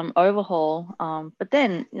complete overhaul. But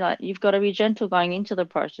then, you know, you've got to be gentle going into the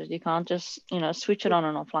process. You can't just, you know, switch it on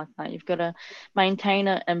and off like that. You've got to maintain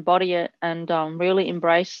it, embody it, and really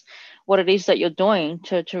embrace what it is that you're doing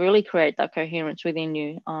to really create that coherence within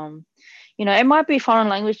you. You know, it might be foreign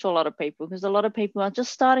language to a lot of people, because a lot of people are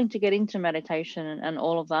just starting to get into meditation and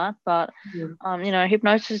all of that. But, you know,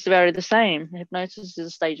 hypnosis is very the same. Hypnosis is a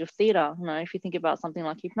stage of theater. You know, if you think about something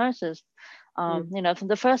like hypnosis, you know, for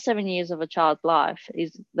the first 7 years of a child's life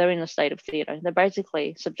they're in a state of theater. They're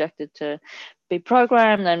basically subjected to be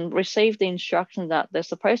programmed and receive the instructions that they're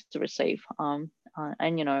supposed to receive,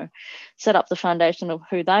 and, you know, set up the foundation of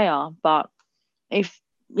who they are. But if,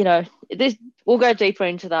 you know, we'll go deeper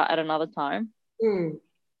into that at another time.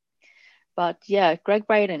 But yeah, Greg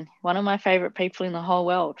Braden, one of my favorite people in the whole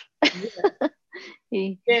world.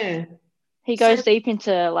 He goes deep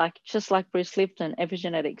into, like, just like Bruce Lipton,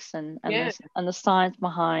 epigenetics and the science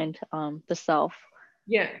behind the self.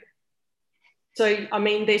 So I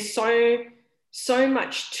mean, there's so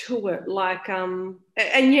much to it, like and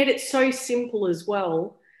yet it's so simple as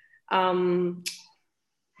well,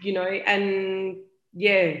 you know. And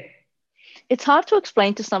it's hard to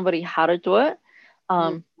explain to somebody how to do it,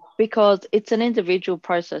 because it's an individual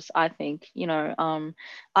process, I think. You know,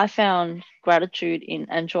 I found gratitude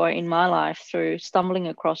and joy in my life through stumbling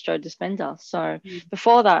across Joe Dispenza. So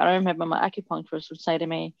before that, I remember my acupuncturist would say to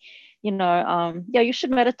me, yeah, you should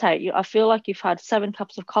meditate. I feel like you've had 7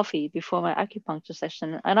 cups of coffee before my acupuncture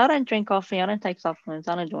session. And I don't drink coffee. I don't take supplements.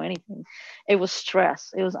 I don't do anything. It was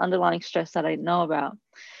stress. It was underlying stress that I didn't know about.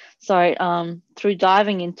 So through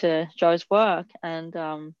diving into Joe's work and,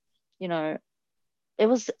 you know, it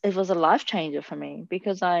was a life changer for me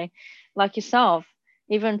because I, like yourself,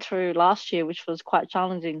 even through last year, which was quite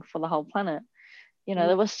challenging for the whole planet,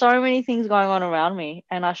 there were so many things going on around me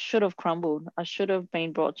and I should have crumbled. I should have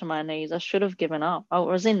been brought to my knees. I should have given up. I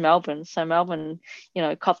was in Melbourne. So Melbourne,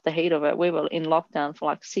 copped the heat of it. We were in lockdown for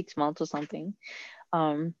like 6 months or something.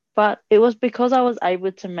 But it was because I was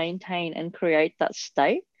able to maintain and create that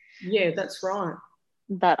state. Yeah, that's right.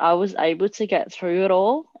 That I was able to get through it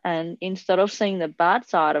all. And instead of seeing the bad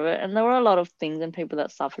side of it, and there were a lot of things and people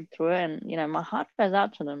that suffered through it, and my heart goes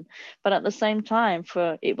out to them. But at the same time,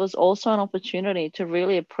 it was also an opportunity to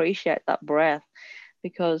really appreciate that breath,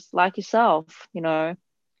 because like yourself, you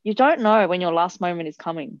don't know when your last moment is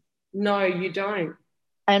coming. No, you don't.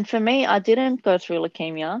 And for me, I didn't go through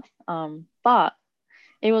leukemia, but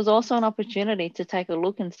it was also an opportunity to take a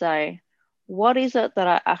look and say, what is it that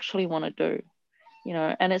I actually want to do?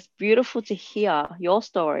 And it's beautiful to hear your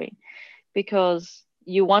story because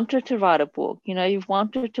you wanted to write a book, you've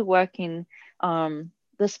wanted to work in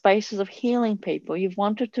the spaces of healing people, you've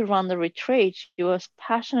wanted to run the retreats, you were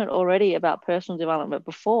passionate already about personal development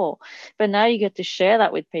before, but now you get to share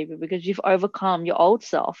that with people because you've overcome your old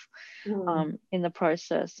self in the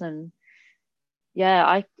process. And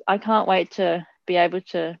yeah, I can't wait to be able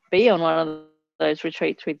to be on one of those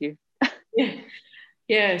retreats with you. Yeah.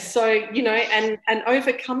 Yeah. So, and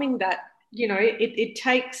overcoming that, it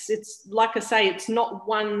takes, it's like I say, it's not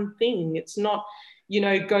one thing. It's not,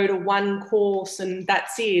 go to one course and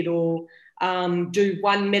that's it, or do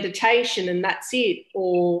one meditation and that's it,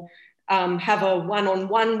 or have a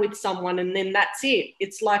one-on-one with someone and then that's it.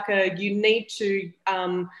 It's like you need to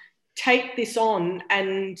take this on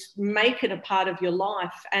and make it a part of your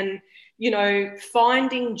life. And,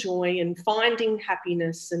 finding joy and finding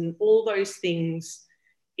happiness and all those things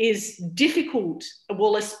is difficult,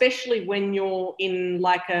 well, especially when you're in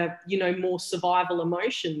like a more survival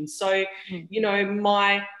emotions. So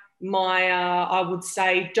my I would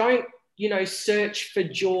say, don't search for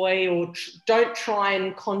joy, or don't try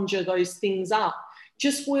and conjure those things up.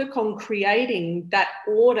 Just work on creating that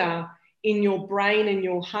order in your brain and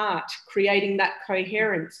your heart, creating that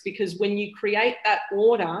coherence, because when you create that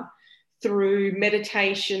order through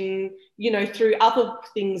meditation, through other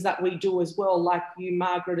things that we do as well, like you,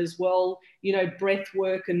 Margaret, as well, breath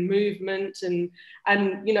work and movement and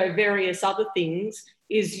various other things,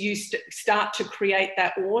 is you start to create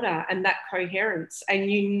that order and that coherence, and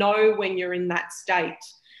when you're in that state.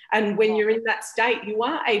 And when you're in that state, you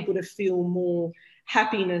are able to feel more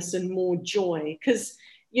happiness and more joy, because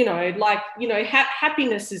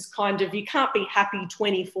happiness is kind of, you can't be happy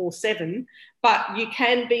 24/7, but you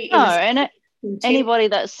can be in anybody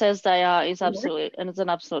that says they are is absolute, and it's an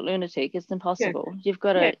absolute lunatic. It's impossible. Yeah. You've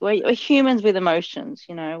got to, we're humans with emotions,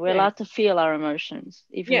 we're allowed to feel our emotions,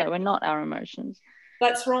 even though we're not our emotions.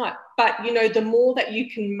 That's right. But, the more that you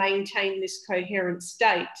can maintain this coherent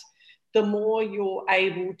state, the more you're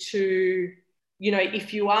able to,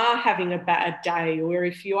 if you are having a bad day, or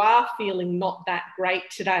if you are feeling not that great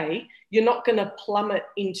today, you're not going to plummet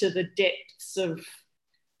into the depths of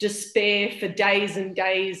despair for days and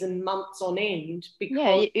days and months on end.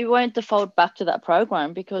 Because you won't default back to that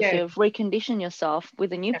program because you've reconditioned yourself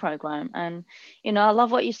with a new program. And, I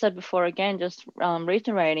love what you said before, again, just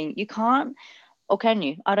reiterating, you can't, or can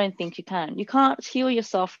you? I don't think you can. You can't heal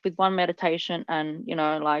yourself with one meditation and,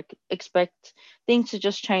 expect things to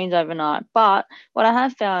just change overnight. But what I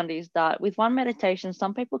have found is that with one meditation,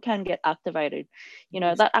 some people can get activated.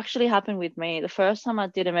 That actually happened with me. The first time I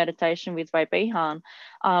did a meditation with Ray Behan,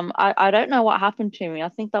 I don't know what happened to me. I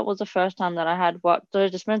think that was the first time that I had what Joe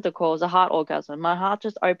Dispenza calls a heart orgasm. My heart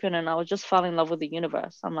just opened and I was just fell in love with the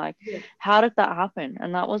universe. I'm like, how did that happen?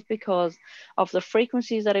 And that was because of the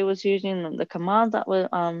frequencies that he was using, the commands that were,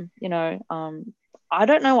 I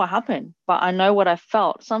don't know what happened, but I know what I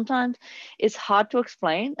felt. Sometimes it's hard to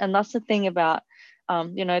explain. And that's the thing about,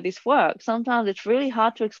 this work. Sometimes it's really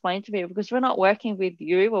hard to explain to people because we're not working with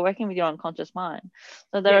you, we're working with your unconscious mind.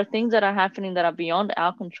 So there are things that are happening that are beyond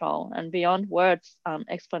our control and beyond words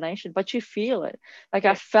explanation, but you feel it. Like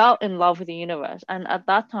I felt in love with the universe. And at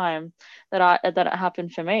that time that it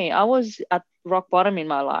happened for me, I was at rock bottom in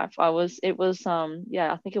my life. I think it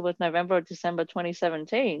was November or December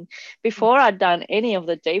 2017, before I'd done any of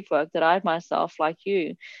the deep work that I myself, like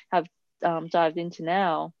you, have dived into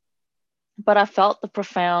now. But I felt the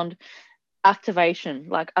profound activation.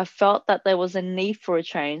 Like I felt that there was a need for a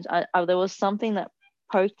change. There was something that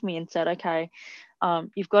poked me and said, okay,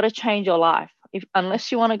 you've got to change your life. If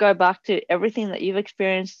unless you want to go back to everything that you've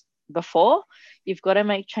experienced before, you've got to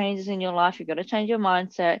make changes in your life. You've got to change your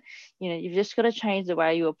mindset. You've just got to change the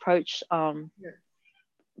way you approach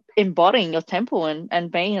embodying your temple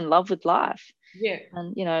and being in love with life. Yeah.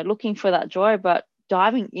 And looking for that joy, but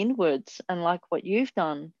diving inwards, and like what you've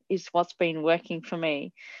done is what's been working for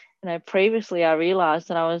me. Previously I realized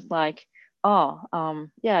that I was like, yeah,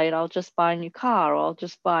 I'll just buy a new car, or I'll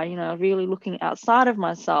just buy, really looking outside of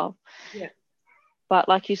myself. Yeah. But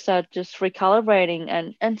like you said, just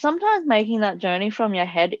recalibrating and sometimes making that journey from your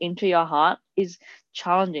head into your heart is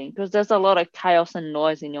challenging, because there's a lot of chaos and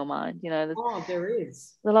noise in your mind. There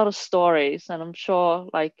is a lot of stories, and I'm sure,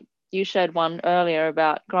 like you shared one earlier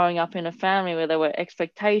about growing up in a family where there were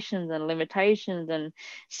expectations and limitations and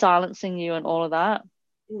silencing you and all of that.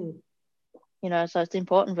 So it's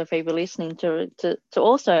important for people listening to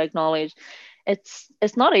also acknowledge it's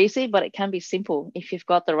not easy, but it can be simple if you've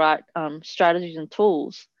got the right strategies and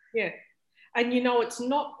tools. Yeah. And it's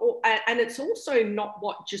not, and it's also not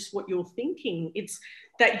just what you're thinking. It's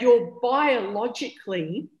that you're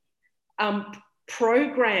biologically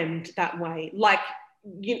programmed that way. Like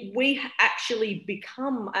we actually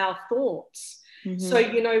become our thoughts. Mm-hmm. So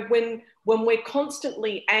when we're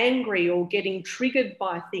constantly angry or getting triggered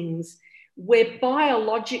by things, we're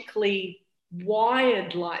biologically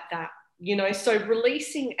wired like that. So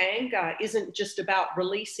releasing anger isn't just about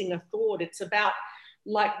releasing a thought. It's about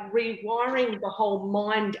like rewiring the whole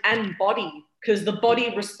mind and body, because the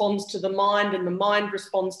body responds to the mind and the mind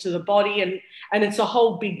responds to the body, and it's a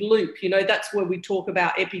whole big loop. That's where we talk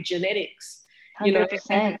about epigenetics,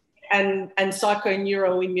 100%. and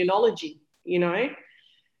psychoneuroimmunology,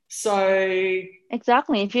 so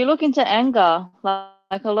exactly. If you look into anger,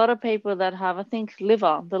 like a lot of people that have, I think,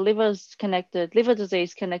 liver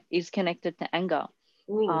disease is connected to anger.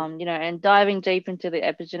 And diving deep into the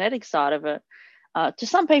epigenetic side of it. To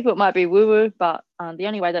some people, it might be woo-woo, but the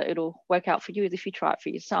only way that it'll work out for you is if you try it for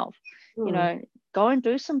yourself. Go and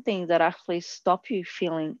do some things that actually stop you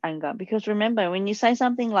feeling anger. Because remember, when you say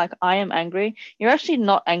something like, I am angry, you're actually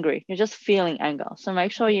not angry. You're just feeling anger. So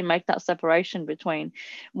make sure you make that separation between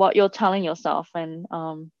what you're telling yourself and,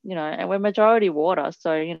 and we're majority water.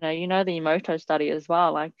 So, the Emoto study as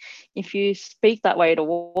well. Like if you speak that way to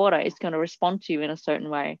water, it's going to respond to you in a certain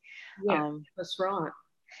way. Yeah, that's right.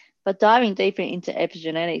 But diving deeper into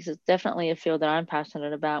epigenetics is definitely a field that I'm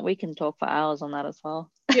passionate about. We can talk for hours on that as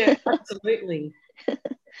well. Yeah, absolutely.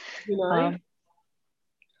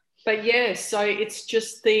 But yeah, so it's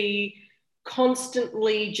just the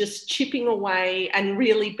constantly just chipping away and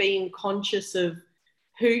really being conscious of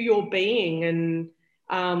who you're being. And,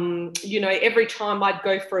 every time I'd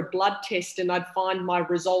go for a blood test and I'd find my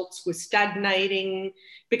results were stagnating,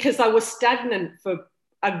 because I was stagnant for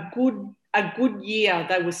a good year.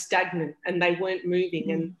 They were stagnant and they weren't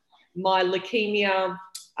moving. And my leukemia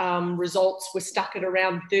results were stuck at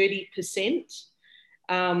around 30%,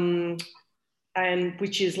 and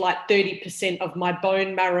which is like 30% of my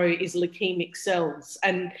bone marrow is leukemic cells.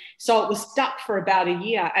 And so it was stuck for about a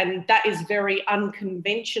year. And that is very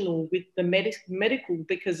unconventional with the medical,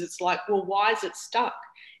 because it's like, well, why is it stuck?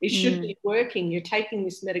 It should be working. You're taking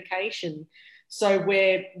this medication. So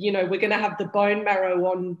we're going to have the bone marrow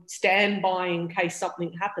on standby in case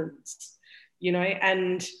something happens,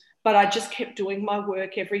 but I just kept doing my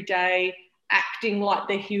work every day, acting like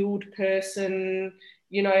the healed person,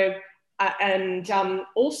 and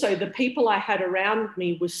also the people I had around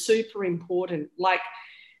me were super important. Like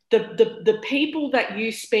the people that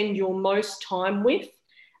you spend your most time with,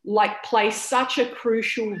 like, play such a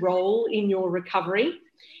crucial role in your recovery.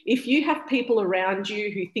 If you have people around you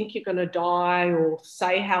who think you're going to die or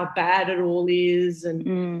say how bad it all is,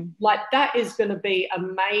 and like that is going to be a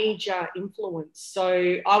major influence.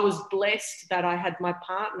 So I was blessed that I had my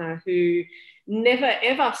partner who never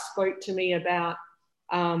ever spoke to me about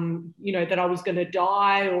that I was going to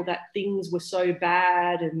die or that things were so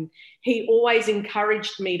bad. And he always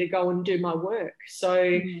encouraged me to go and do my work.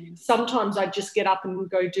 So sometimes I'd just get up and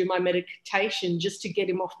go do my meditation just to get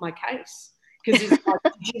him off my case. Because he's like,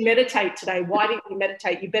 did you meditate today? Why didn't you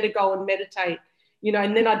meditate? You better go and meditate.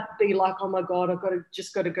 And then I'd be like, oh my God, I've got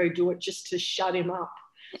to go do it just to shut him up.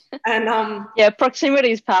 And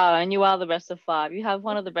proximity is power, and you are the best of five. You have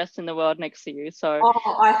one of the best in the world next to you. So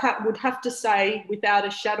I would have to say, without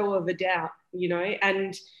a shadow of a doubt,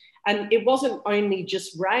 and it wasn't only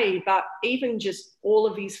just Ray, but even just all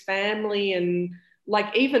of his family, and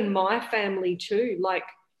like even my family too,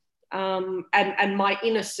 and my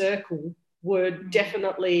inner circle were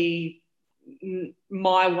definitely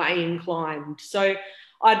my way inclined. So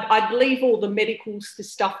I'd leave all the medical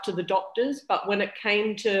stuff to the doctors, but when it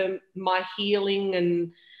came to my healing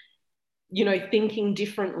and, you know, thinking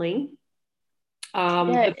differently,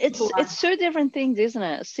 yeah, it's two different things, isn't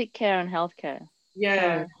it? Sick care and healthcare.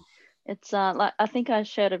 yeah, So it's like I think I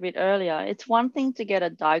shared a bit earlier. It's one thing to get a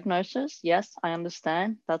diagnosis. Yes, I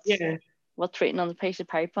understand. That's yeah, what's written on the piece of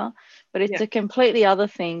paper, but it's yeah, a completely other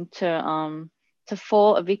thing to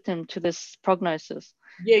fall a victim to this prognosis.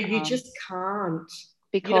 yeah. You Um, just can't,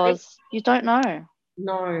 you know. because you don't know.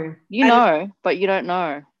 No, You and know, but you don't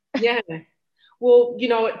know. yeah. Well, you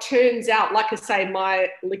know, it turns out, like I say, my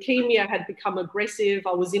leukemia had become aggressive.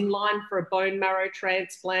 I was in line for a bone marrow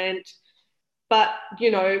transplant, but you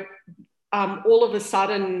know, all of a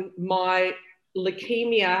sudden my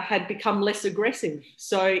leukemia had become less aggressive.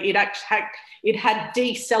 So it had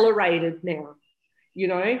decelerated now, you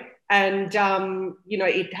know, and you know,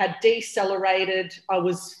 it had decelerated. I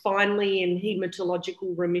was finally in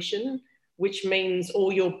hematological remission, which means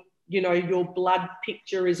all your, you know, your blood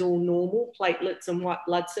picture is all normal, platelets and white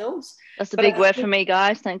blood cells. That's a But big word for me,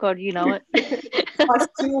 guys. Thank God you know it. I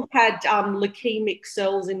still had leukemic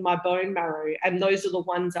cells in my bone marrow, and those are the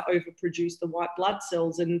ones that overproduce the white blood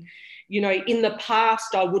cells. And, you know, in the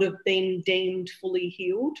past, I would have been deemed fully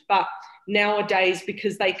healed, but nowadays,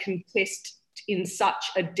 because they can test in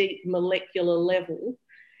such a deep molecular level,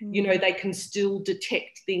 you know, they can still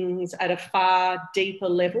detect things at a far deeper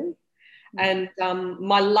level. And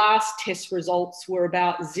my last test results were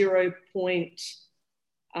about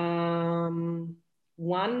 0.1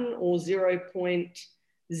 or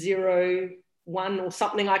 0.01 or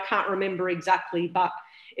something. I can't remember exactly, but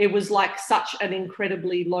it was like such an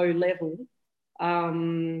incredibly low level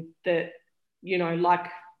that, you know, like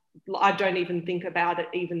I don't even think about it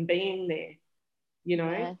even being there, you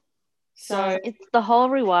know. Yeah. So So it's the whole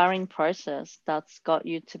rewiring process that's got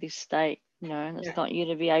you to this state, you know, and it's yeah, got you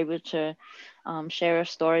to be able to share a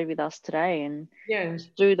story with us today and yeah,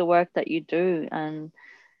 just do the work that you do. And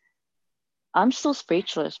I'm still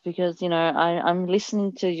speechless because, you know, I'm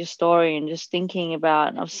listening to your story and just thinking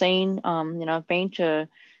about, I've seen, you know, I've been to,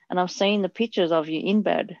 and I've seen the pictures of you in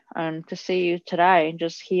bed, and to see you today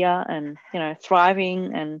just here and, you know,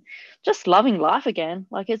 thriving and just loving life again.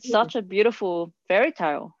 Like it's yeah, such a beautiful fairy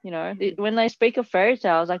tale, you know, when they speak of fairy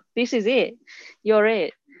tales, like this is it, you're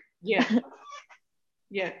it. yeah,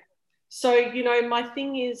 yeah. So, you know, my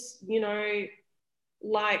thing is, you know,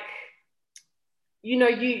 like, you know,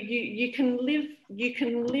 you can live.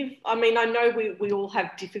 I mean, I know we all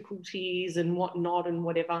have difficulties and whatnot and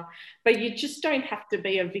whatever, but you just don't have to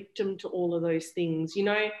be a victim to all of those things. You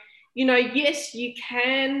know, yes, you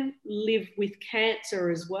can live with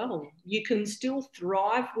cancer as well. You can still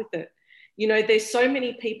thrive with it. You know, there's so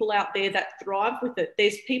many people out there that thrive with it.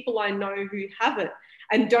 There's people I know who have it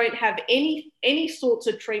and don't have any sorts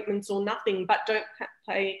of treatments or nothing, but don't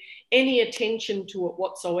pay any attention to it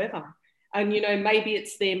whatsoever. And, you know, maybe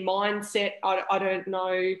it's their mindset. I don't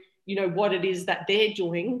know, you know, what it is that they're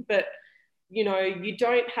doing, but, you know, you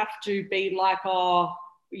don't have to be like, oh,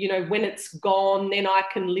 you know, when it's gone, then I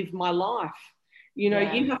can live my life. You know,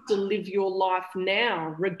 Yeah, you have to live your life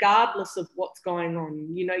now, regardless of what's going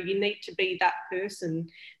on. You know, you need to be that person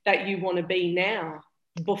that you want to be now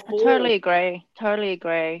I before, totally agree. Totally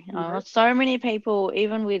agree. you know. So many people,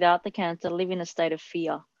 even without the cancer, live in a state of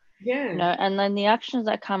fear. You Yeah. know, and then the actions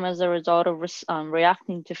that come as a result of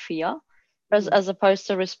reacting to fear, Mm. as opposed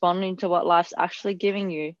to responding to what life's actually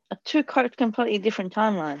giving you, are two completely different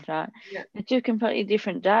timelines, right? Yeah. They're two completely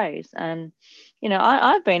different days. And, you know,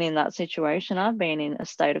 I've been in that situation. I've been in a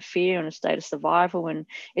state of fear and a state of survival, and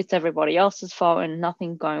it's everybody else's fault and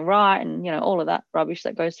nothing going right, and, you know, all of that rubbish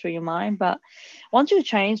that goes through your mind. But once you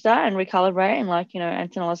change that and recalibrate, and like, you know,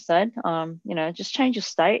 Antonella said, you know, just change your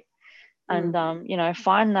state and Mm. you know,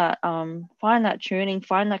 find that tuning,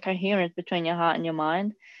 find that coherence between your heart and your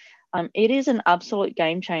mind. It is an absolute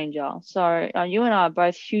game changer. So you and I are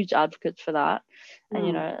both huge advocates for that. And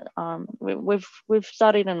you Mm. know, we've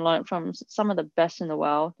studied and learned from some of the best in the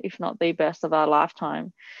world, if not the best of our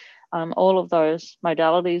lifetime, all of those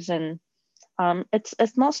modalities. And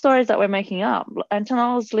it's not stories that we're making up.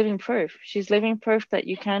 Antonella's living proof. She's living proof that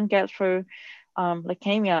you can get through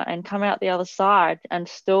leukemia and come out the other side and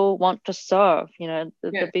still want to serve. You know,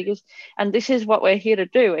 the Yeah. biggest, and this is what we're here to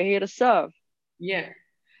do. We're here to serve. Yeah.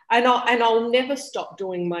 And I'll never stop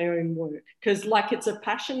doing my own work because like it's a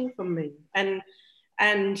passion for me. And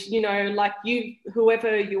you know, like you,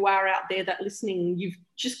 whoever you are out there that listening, you've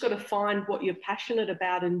just got to find what you're passionate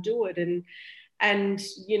about and do it. and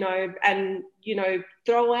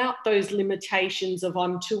throw out those limitations of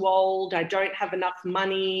I'm too old, I don't have enough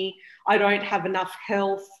money, I don't have enough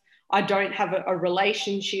health, I don't have a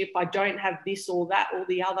relationship, I don't have this or that or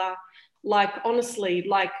the other. Like, honestly,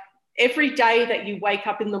 like, every day that you wake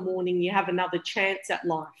up in the morning, you have another chance at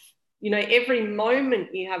life. Every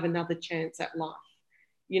moment you have another chance at life.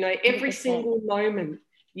 Every 100%. single moment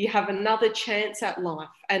you have another chance at life.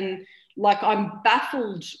 And like, I'm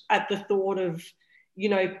baffled at the thought of,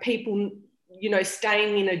 people,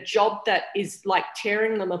 staying in a job that is like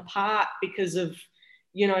tearing them apart because of,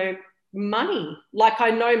 money. Like, I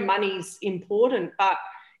know money's important, but,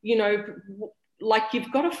 like,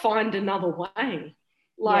 you've got to find another way.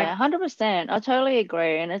 Like, Yeah, 100%. I totally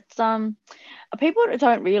agree. And it's people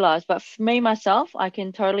don't realize, but for me myself, I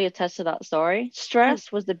can totally attest to that story. Stress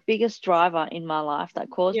was the biggest driver in my life that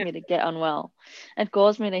caused yeah, me to get unwell. It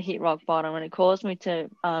caused me to hit rock bottom, and it caused me to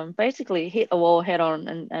basically hit a wall head on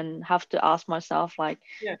and have to ask myself, like,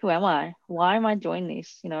 yeah, who am I? Why am I doing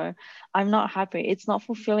this? I'm not happy. It's not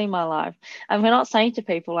fulfilling my life. And we're not saying to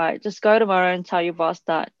people, like, just go tomorrow and tell your boss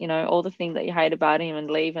that, all the things that you hate about him and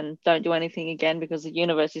leave and don't do anything again because the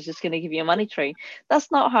universe is just going to give you a money tree.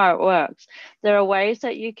 That's not how it works. There are ways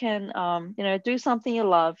that you can, do something you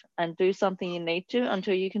love and do something you need to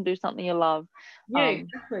until you can do something you love yeah,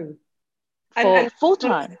 exactly. for full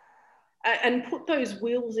time. And put those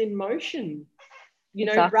wheels in motion,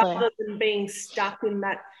 Exactly. rather than being stuck in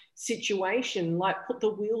that situation. Like, put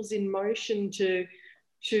the wheels in motion to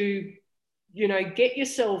get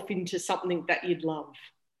yourself into something that you'd love.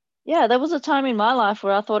 Yeah, there was a time in my life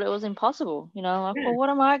where I thought it was impossible, like, Yeah, well,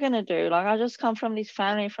 what am I going to do? Like, I just come from this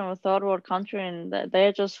family from a third world country and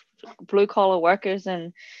they're just blue collar workers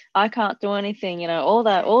and I can't do anything, all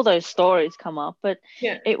those stories come up. But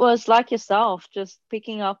yeah, it was like yourself, just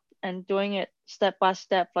picking up and doing it step by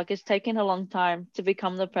step. Like, it's taken a long time to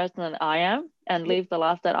become the person that I am and yeah, live the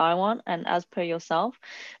life that I want and as per yourself.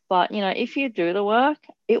 But, if you do the work,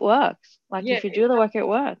 it works. Like, yeah, if you do the work, it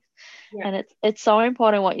works. yeah, And it's so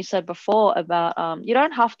important what you said before about you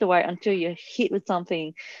don't have to wait until you're hit with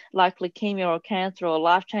something like leukemia or cancer or a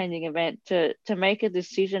life-changing event to make a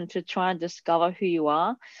decision to try and discover who you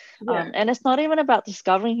are. yeah, And it's not even about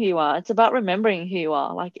discovering who you are, it's about remembering who you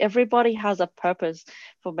are. Like, everybody has a purpose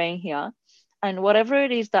for being here, and whatever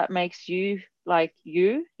it is that makes you like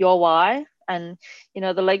your why, and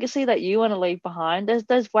the legacy that you want to leave behind,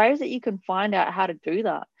 there's ways that you can find out how to do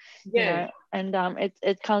that. yeah, And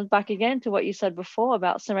it comes back again to what you said before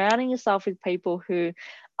about surrounding yourself with people who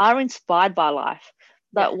are inspired by life,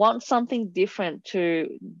 yeah, that want something different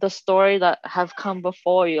to the story that have come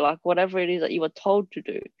before you, like whatever it is that you were told to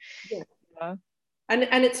do. yeah. you know?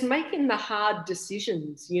 And it's making the hard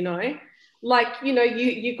decisions. Like,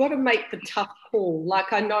 you got to make the tough call.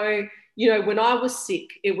 Like, I know, when I was sick,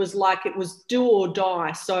 it was like it was do or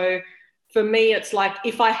die. So for me, it's like,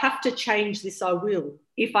 if I have to change this, I will.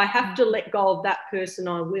 If I have to let go of that person,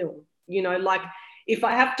 I will. Like, if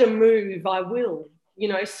I have to move, I will.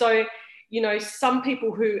 So some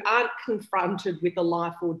people who aren't confronted with a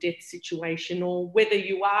life or death situation, or whether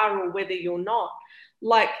you are or whether you're not,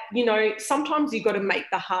 like, sometimes you've got to make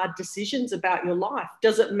the hard decisions about your life.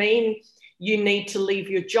 Does it mean you need to leave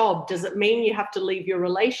your job? Does it mean you have to leave your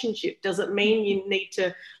relationship? Does it mean you need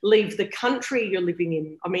to leave the country you're living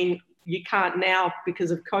in? I mean, you can't now because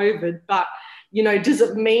of COVID, but, does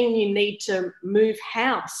it mean you need to move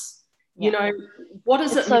house? Yeah, What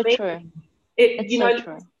does it's it so mean? true. It, It's so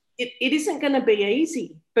true. it isn't going to be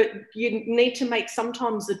easy, but you need to make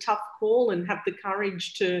sometimes a tough call and have the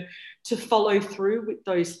courage to follow through with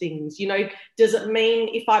those things. Does it mean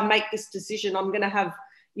if I make this decision, I'm going to have,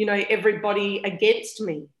 everybody against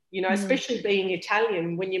me? Especially being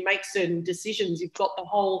Italian, when you make certain decisions, you've got the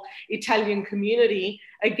whole Italian community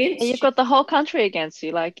And you've against you. got the whole country against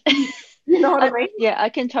you, like. You know what I mean? Yeah, I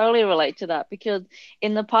can totally relate to that because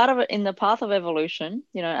in the path of evolution,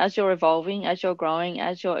 as you're evolving, as you're growing,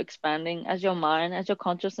 as you're expanding, as your mind, as your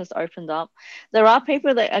consciousness opens up, there are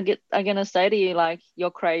people that are gonna say to you like,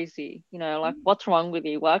 you're crazy, like, what's wrong with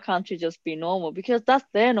you? Why can't you just be normal? Because that's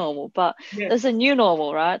their normal, but Yeah, there's a new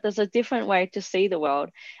normal, right? There's a different way to see the world.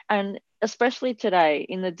 And especially today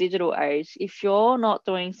in the digital age, if you're not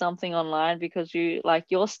doing something online because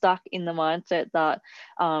you're stuck in the mindset that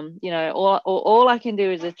all I can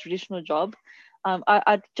do is a traditional job,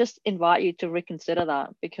 I'd just invite you to reconsider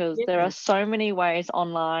that, because there yeah, are so many ways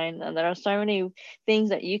online and there are so many things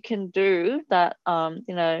that you can do that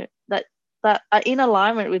that are in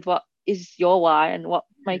alignment with what is your why and what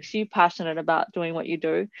makes you passionate about doing what you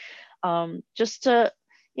do. Just to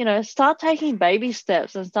start taking baby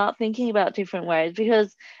steps and start thinking about different ways,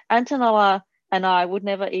 because Antonella, and I would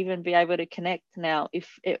never even be able to connect now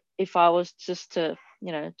if I was just to,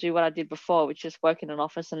 you know, do what I did before, which is work in an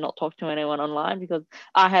office and not talk to anyone online, because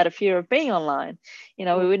I had a fear of being online. You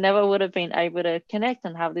know, we would have been able to connect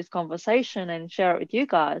and have this conversation and share it with you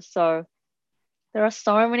guys. So there are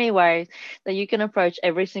so many ways that you can approach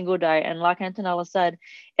every single day. And like Antonella said,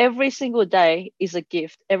 every single day is a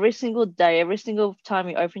gift. Every single day, every single time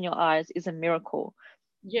you open your eyes is a miracle.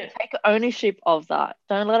 Yeah. Take ownership of that.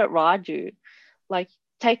 Don't let it ride you. Like,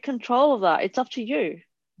 take control of that. It's up to you.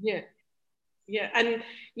 Yeah. Yeah. And,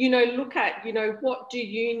 you know, look at, you know, what do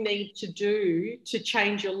you need to do to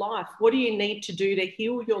change your life? What do you need to do to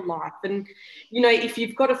heal your life? And, you know, if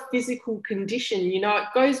you've got a physical condition, you know, it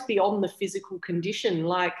goes beyond the physical condition.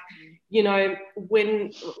 Like, you know,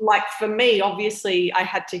 when, like for me, obviously I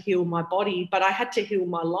had to heal my body, but I had to heal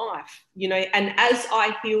my life, you know, and as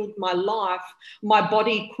I healed my life, my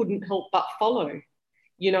body couldn't help but follow,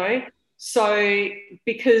 you know. So,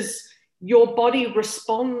 because your body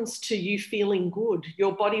responds to you feeling good.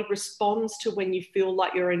 Your body responds to when you feel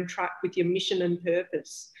like you're in track with your mission and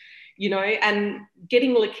purpose, you know, and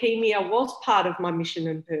getting leukemia was part of my mission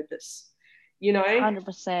and purpose, you know.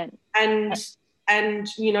 100%. And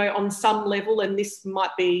you know, on some level, and this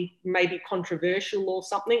might be maybe controversial or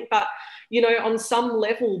something, but you know, on some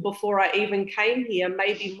level, before I even came here,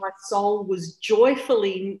 maybe my soul was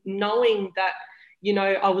joyfully knowing that, you know,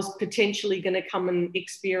 I was potentially going to come and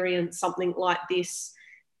experience something like this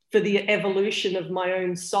for the evolution of my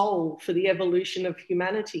own soul, for the evolution of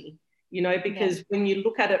humanity, you know, because when you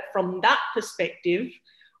look at it from that perspective,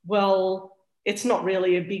 well, it's not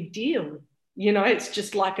really a big deal. You know, it's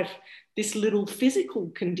just like this little physical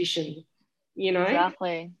condition, you know.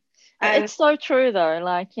 Exactly. And It's so true though.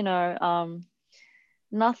 Like, you know,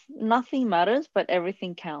 nothing matters, but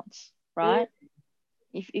everything counts, right?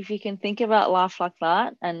 If you can think about life like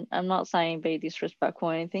that, and I'm not saying be disrespectful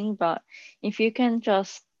or anything, but if you can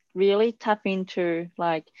just really tap into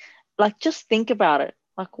like just think about it.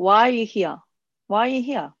 Like, why are you here? Why are you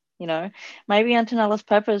here? You know, maybe Antonella's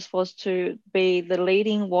purpose was to be the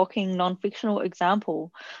leading, walking, non-fictional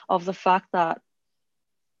example of the fact that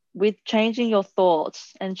with changing your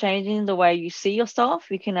thoughts and changing the way you see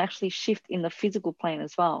yourself, you can actually shift in the physical plane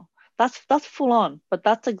as well. That's full on, but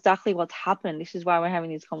that's exactly what's happened. This is why we're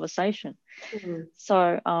having this conversation.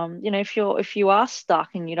 So, you know, if you are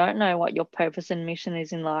stuck and you don't know what your purpose and mission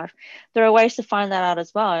is in life, there are ways to find that out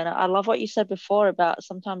as well. And I love what you said before about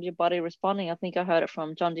sometimes your body responding. I think I heard it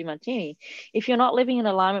from John DiMartini. If you're not living in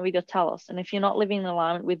alignment with your telos, and if you're not living in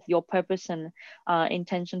alignment with your purpose and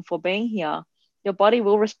intention for being here, your body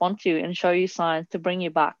will respond to you and show you signs to bring you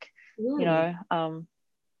back. You know,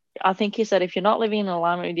 I think he said if you're not living in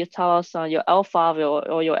alignment with your telos, your L5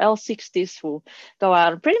 or your L6 disc will go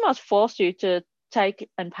out and pretty much force you to take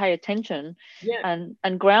and pay attention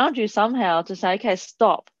and ground you somehow to say, okay,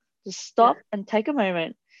 stop. Just stop and take a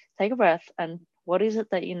moment, take a breath, and what is it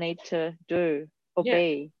that you need to do or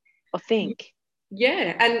be or think?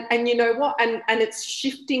 Yeah, and you know what, and it's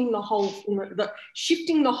shifting the whole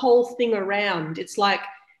thing around. It's like,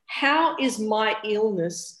 how is my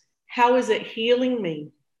illness, how is it healing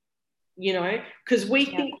me? You know, because we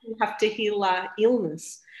think we have to heal our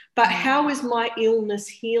illness, but how is my illness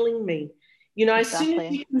healing me? You know, as soon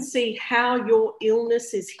as you can see how your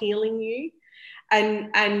illness is healing you,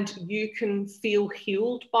 and you can feel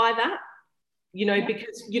healed by that, you know,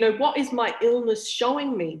 because, you know, what is my illness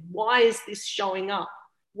showing me? Why is this showing up?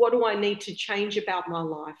 What do I need to change about my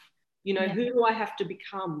life? You know, who do I have to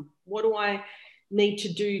become? What do I need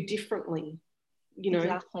to do differently? You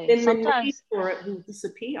know, then the need for it will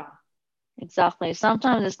disappear. Exactly.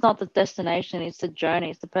 Sometimes it's not the destination, it's the journey.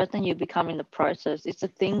 It's the person you become in the process. It's the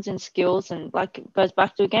things and skills, and like it goes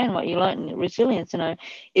back to again what you learned in resilience, you know,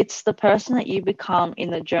 it's the person that you become in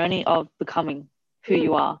the journey of becoming who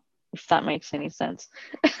you are, if that makes any sense.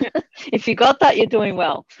 If you got that, you're doing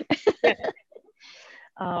well.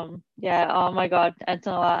 Oh my God,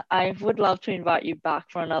 Antonella, I would love to invite you back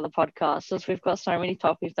for another podcast, because we've got so many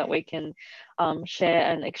topics that we can share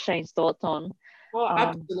and exchange thoughts on. Oh,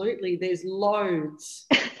 absolutely. There's loads.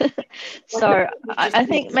 So I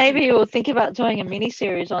think maybe we'll think about doing a mini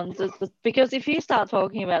series on because if you start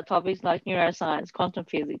talking about topics like neuroscience, quantum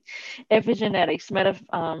physics, epigenetics,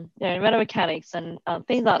 metamechanics, and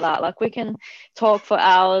things like that, like we can talk for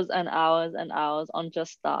hours and hours and hours on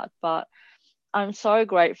just that. But I'm so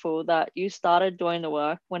grateful that you started doing the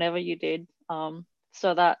work whenever you did, so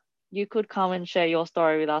that you could come and share your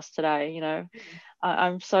story with us today. You know,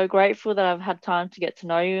 I'm so grateful that I've had time to get to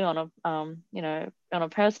know you on a you know, on a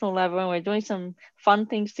personal level, and we're doing some fun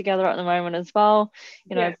things together at the moment as well.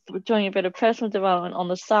 You know, Yeah. we're doing a bit of personal development on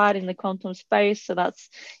the side in the quantum space, so that's,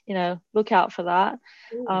 you know, look out for that.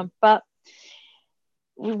 But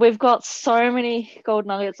we've got so many gold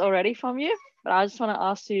nuggets already from you, but I just want to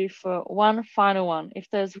ask you for one final one. If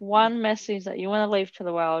there's one message that you want to leave to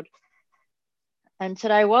the world, and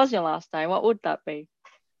today was your last day, what would that be?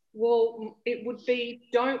 Well, it would be,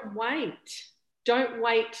 don't wait. Don't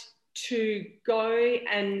wait to go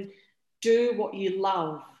and do what you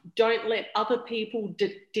love. Don't let other people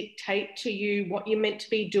dictate to you what you're meant to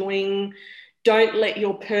be doing. Don't let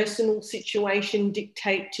your personal situation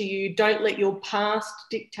dictate to you. Don't let your past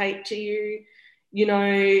dictate to you. You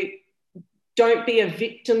know, don't be a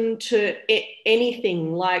victim to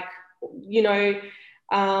anything. Like, you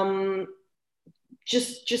know,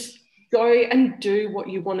 just go and do what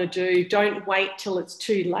you want to do. Don't wait till it's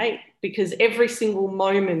too late, because every single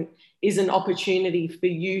moment is an opportunity for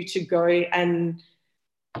you to go and,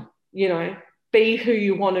 you know, be who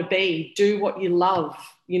you want to be, do what you love,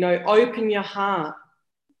 you know, open your heart,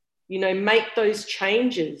 you know, make those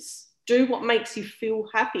changes, do what makes you feel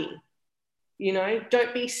happy. You know,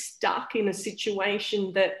 don't be stuck in a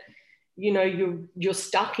situation that, you know, you're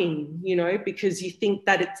stuck in, you know, because you think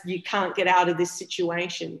that it's, you can't get out of this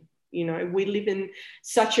situation. You know, we live in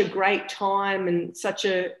such a great time and such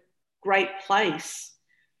a great place,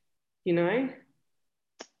 you know.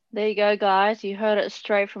 There you go, guys. You heard it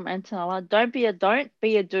straight from Antonella. Don't be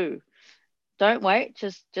a do. Don't wait.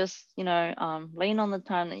 Just you know, lean on the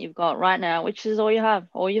time that you've got right now, which is all you have.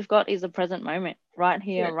 All you've got is the present moment, right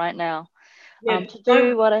here, Yeah, right now. yeah. To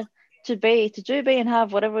do what to do, be and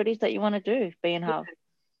have whatever it is that you want to do, be and have.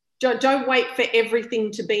 Don't wait for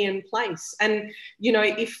everything to be in place. And, you know,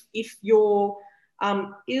 if you're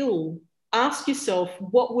ill, ask yourself,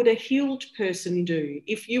 what would a healed person do?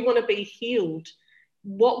 If you want to be healed,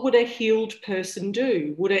 what would a healed person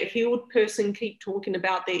do? Would a healed person keep talking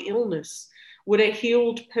about their illness? Would a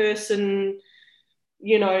healed person,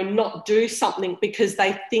 you know, not do something because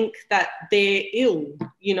they think that they're ill?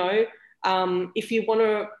 You know, if you want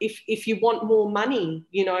to, if you want more money,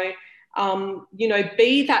 you know,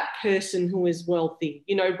 be that person who is wealthy,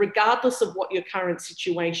 you know, regardless of what your current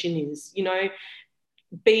situation is, you know,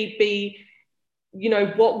 be, you know,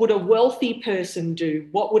 what would a wealthy person do?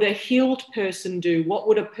 What would a healed person do? What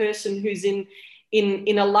would a person who's in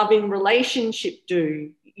a loving relationship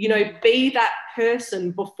do? You know, be that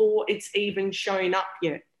person before it's even shown up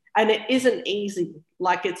yet. And it isn't easy.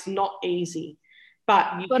 Like, it's not easy,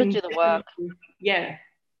 but you Got to can, do the work. yeah.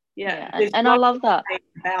 Yeah, There's and I no love that. way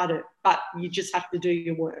about it, but you just have to do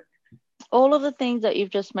your work. All of the things that you've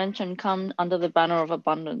just mentioned come under the banner of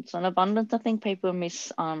abundance. And abundance, I think people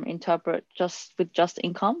interpret just with just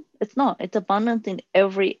income. It's not. It's abundance in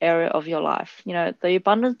every area of your life. You know, the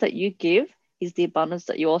abundance that you give is the abundance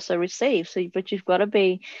that you also receive. So, but you've got to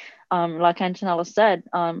be, like Antonella said,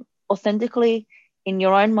 authentically in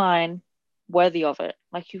your own mind, worthy of it.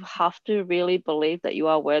 Like, you have to really believe that you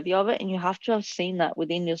are worthy of it, and you have to have seen that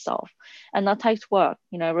within yourself. And that takes work.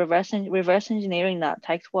 You know, reverse engineering that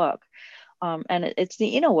takes work. And it's the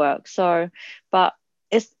inner work. So, but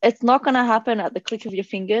it's not going to happen at the click of your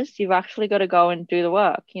fingers. You've actually got to go and do the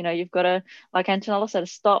work. You know, you've got to, like Antonella said,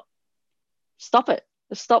 stop it.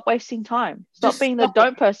 Just stop wasting time. Stop Just being the stop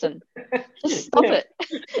don't person. Just stop yeah.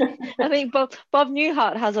 it. I think Bob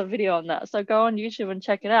Newhart has a video on that. So go on YouTube and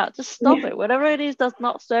check it out. Just stop Yeah. it. Whatever it is that's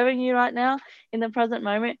not serving you right now in the present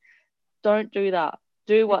moment, don't do that.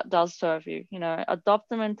 Do what does serve you. You know, adopt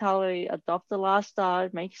the mentality, adopt the lifestyle,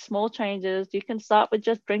 make small changes. You can start with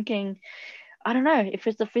just drinking, I don't know, if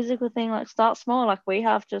it's a physical thing, like start small, like we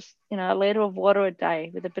have, just, you know, a liter of water a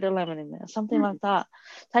day with a bit of lemon in there, something like that.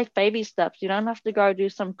 Take baby steps. You don't have to go do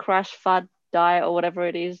some crash fad diet or whatever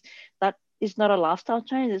it is. That is not a lifestyle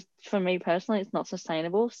change. It's, for me personally, it's not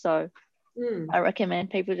sustainable. So I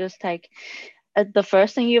recommend people just take, the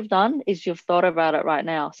first thing you've done is you've thought about it right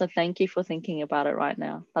now. So thank you for thinking about it right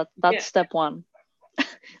now. That's step one.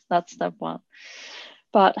 That's step one.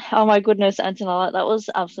 But oh my goodness, Antonella, that was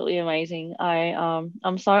absolutely amazing.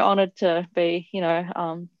 I'm so honored to be, you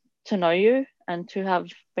know, to know you and to have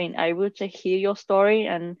been able to hear your story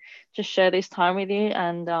and to share this time with you,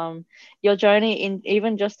 and your journey in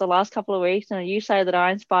even just the last couple of weeks. And you say that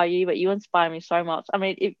I inspire you, but you inspire me so much. I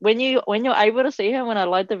mean, when you're able to see her, when I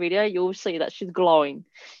load the video, you'll see that she's glowing.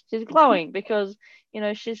 She's glowing because you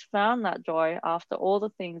know, she's found that joy after all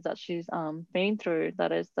the things that she's been through,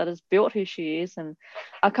 that has built who she is. And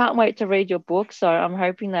I can't wait to read your book. So I'm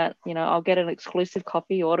hoping that, you know, I'll get an exclusive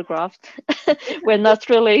copy autographed when that's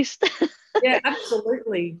released. Yeah,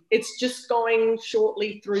 absolutely. It's just going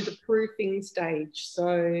shortly through the proofing stage.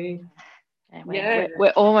 So Yeah, yeah.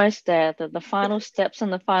 we're almost there. The final steps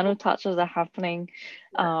and the final touches are happening.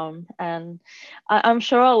 And I'm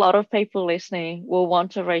sure a lot of people listening will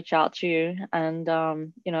want to reach out to you. And,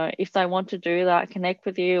 you know, if they want to do that, connect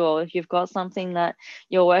with you, or if you've got something that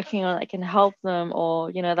you're working on that can help them,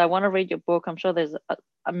 or, you know, they want to read your book, I'm sure there's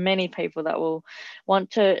many people that will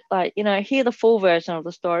want to, like, you know, hear the full version of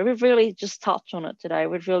the story. We've really just touched on it today.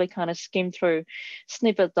 We've really kind of skimmed through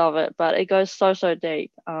snippets of it, but it goes so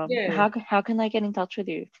deep. Yeah. How can they get in touch with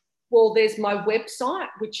you? Well, there's my website,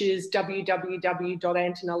 which is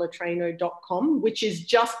www.antonellatrainer.com, which is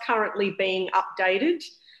just currently being updated,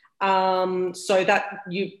 so that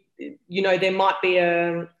you know there might be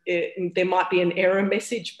an error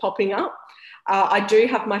message popping up. I do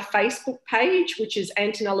have my Facebook page, which is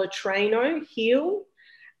Antonella Trainer Heal,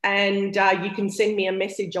 and you can send me a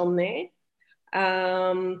message on there.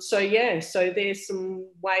 So yeah, so there's some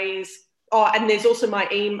ways. Oh, and there's also my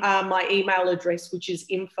email address, which is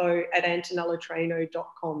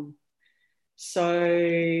info@antonellatrainer.com. So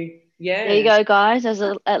yeah. There you go, guys. There's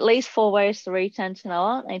at least 4 ways to reach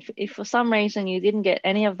Antonella. And if for some reason you didn't get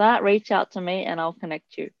any of that, reach out to me and I'll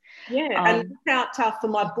connect you. Yeah, and look out for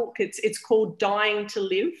my book. It's called Dying to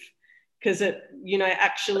Live, because it, you know,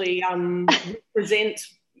 actually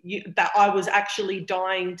represents that I was actually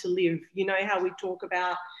dying to live. You know how we talk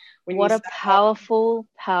about when what you a powerful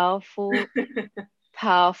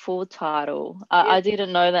title. I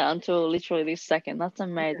didn't know that until literally this second. That's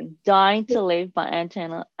amazing. Dying to Live by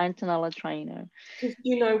Antonella Trainer. Because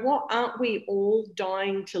you know what? Aren't we all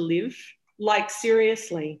dying to live? Like,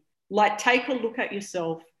 seriously, like, take a look at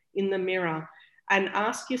yourself in the mirror and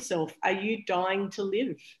ask yourself, are you dying to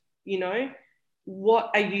live? You know,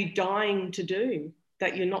 what are you dying to do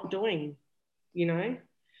that you're not doing? You know?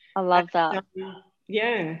 I love that.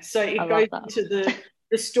 Yeah. So it goes into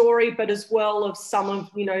the story, but as well of some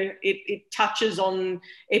of, you know, it touches on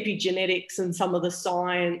epigenetics and some of the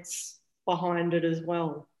science behind it as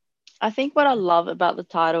well. I think what I love about the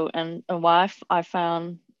title and why I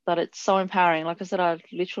found that it's so empowering, like I said,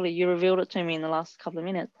 you revealed it to me in the last couple of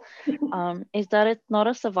minutes, is that it's not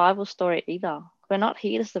a survival story either. We're not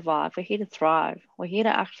here to survive. We're here to thrive. We're here to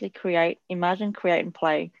actually create, imagine, create, and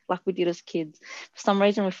play like we did as kids. For some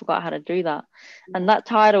reason, we forgot how to do that. And that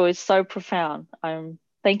title is so profound.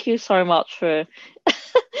 Thank you so much for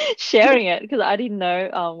sharing it, because I didn't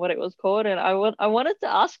know what it was called, and I wanted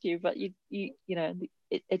to ask you, but you know,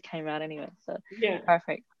 it came out anyway. So yeah,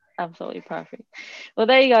 perfect, absolutely perfect. Well,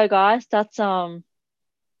 there you go, guys.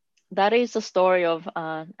 That is the story of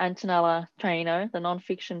Antonella Trainer, the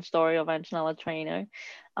non-fiction story of Antonella Trainer.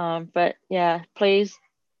 But yeah, please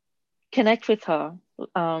connect with her.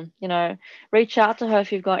 You know, reach out to her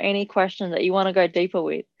if you've got any questions that you want to go deeper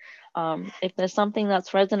with. If there's something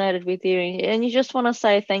that's resonated with you and you just want to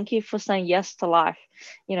say thank you for saying yes to life,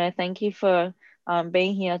 you know, thank you for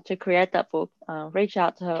being here to create that book, reach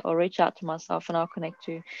out to her or reach out to myself and I'll connect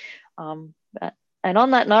you. And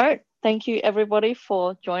on that note, thank you everybody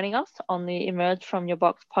for joining us on the Emerge From Your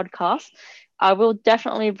Box podcast. I will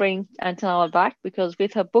definitely bring Antonella back, because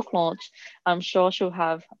with her book launch, I'm sure she'll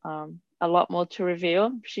have a lot more to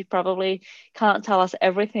reveal. She probably can't tell us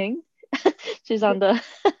everything. She's under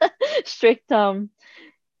strict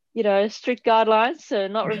strict guidelines to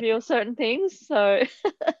not reveal certain things. So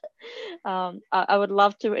I would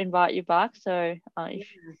love to invite you back. So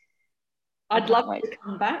I'd love to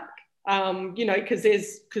come back. You know,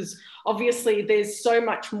 because obviously there's so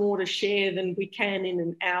much more to share than we can in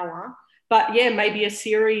an hour. But yeah, maybe a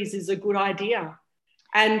series is a good idea.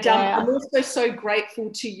 And I'm also so grateful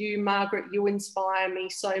to you, Margaret. You inspire me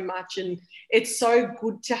so much. And it's so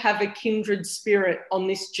good to have a kindred spirit on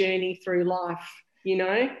this journey through life, you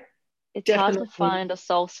know? It's hard to find a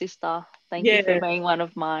soul sister. Thank you for being one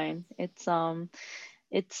of mine. It's an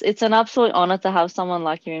absolute honor to have someone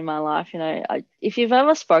like you in my life. You know, if you've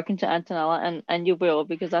ever spoken to Antonella, and you will,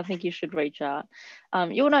 because I think you should reach out,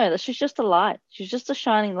 you'll know that she's just a light. She's just a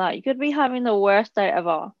shining light. You could be having the worst day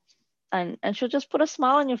ever, and she'll just put a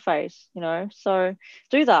smile on your face, you know. So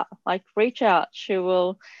do that. Like, reach out. She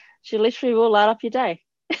literally will light up your day.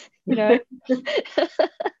 You know.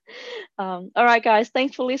 All right, guys,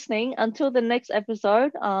 thanks for listening. Until the next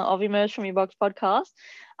episode of Emerge From Your Box podcast,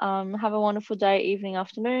 have a wonderful day, evening,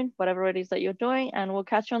 afternoon, whatever it is that you're doing, and we'll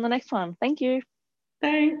catch you on the next one. Thank you.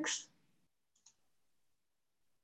 Thanks.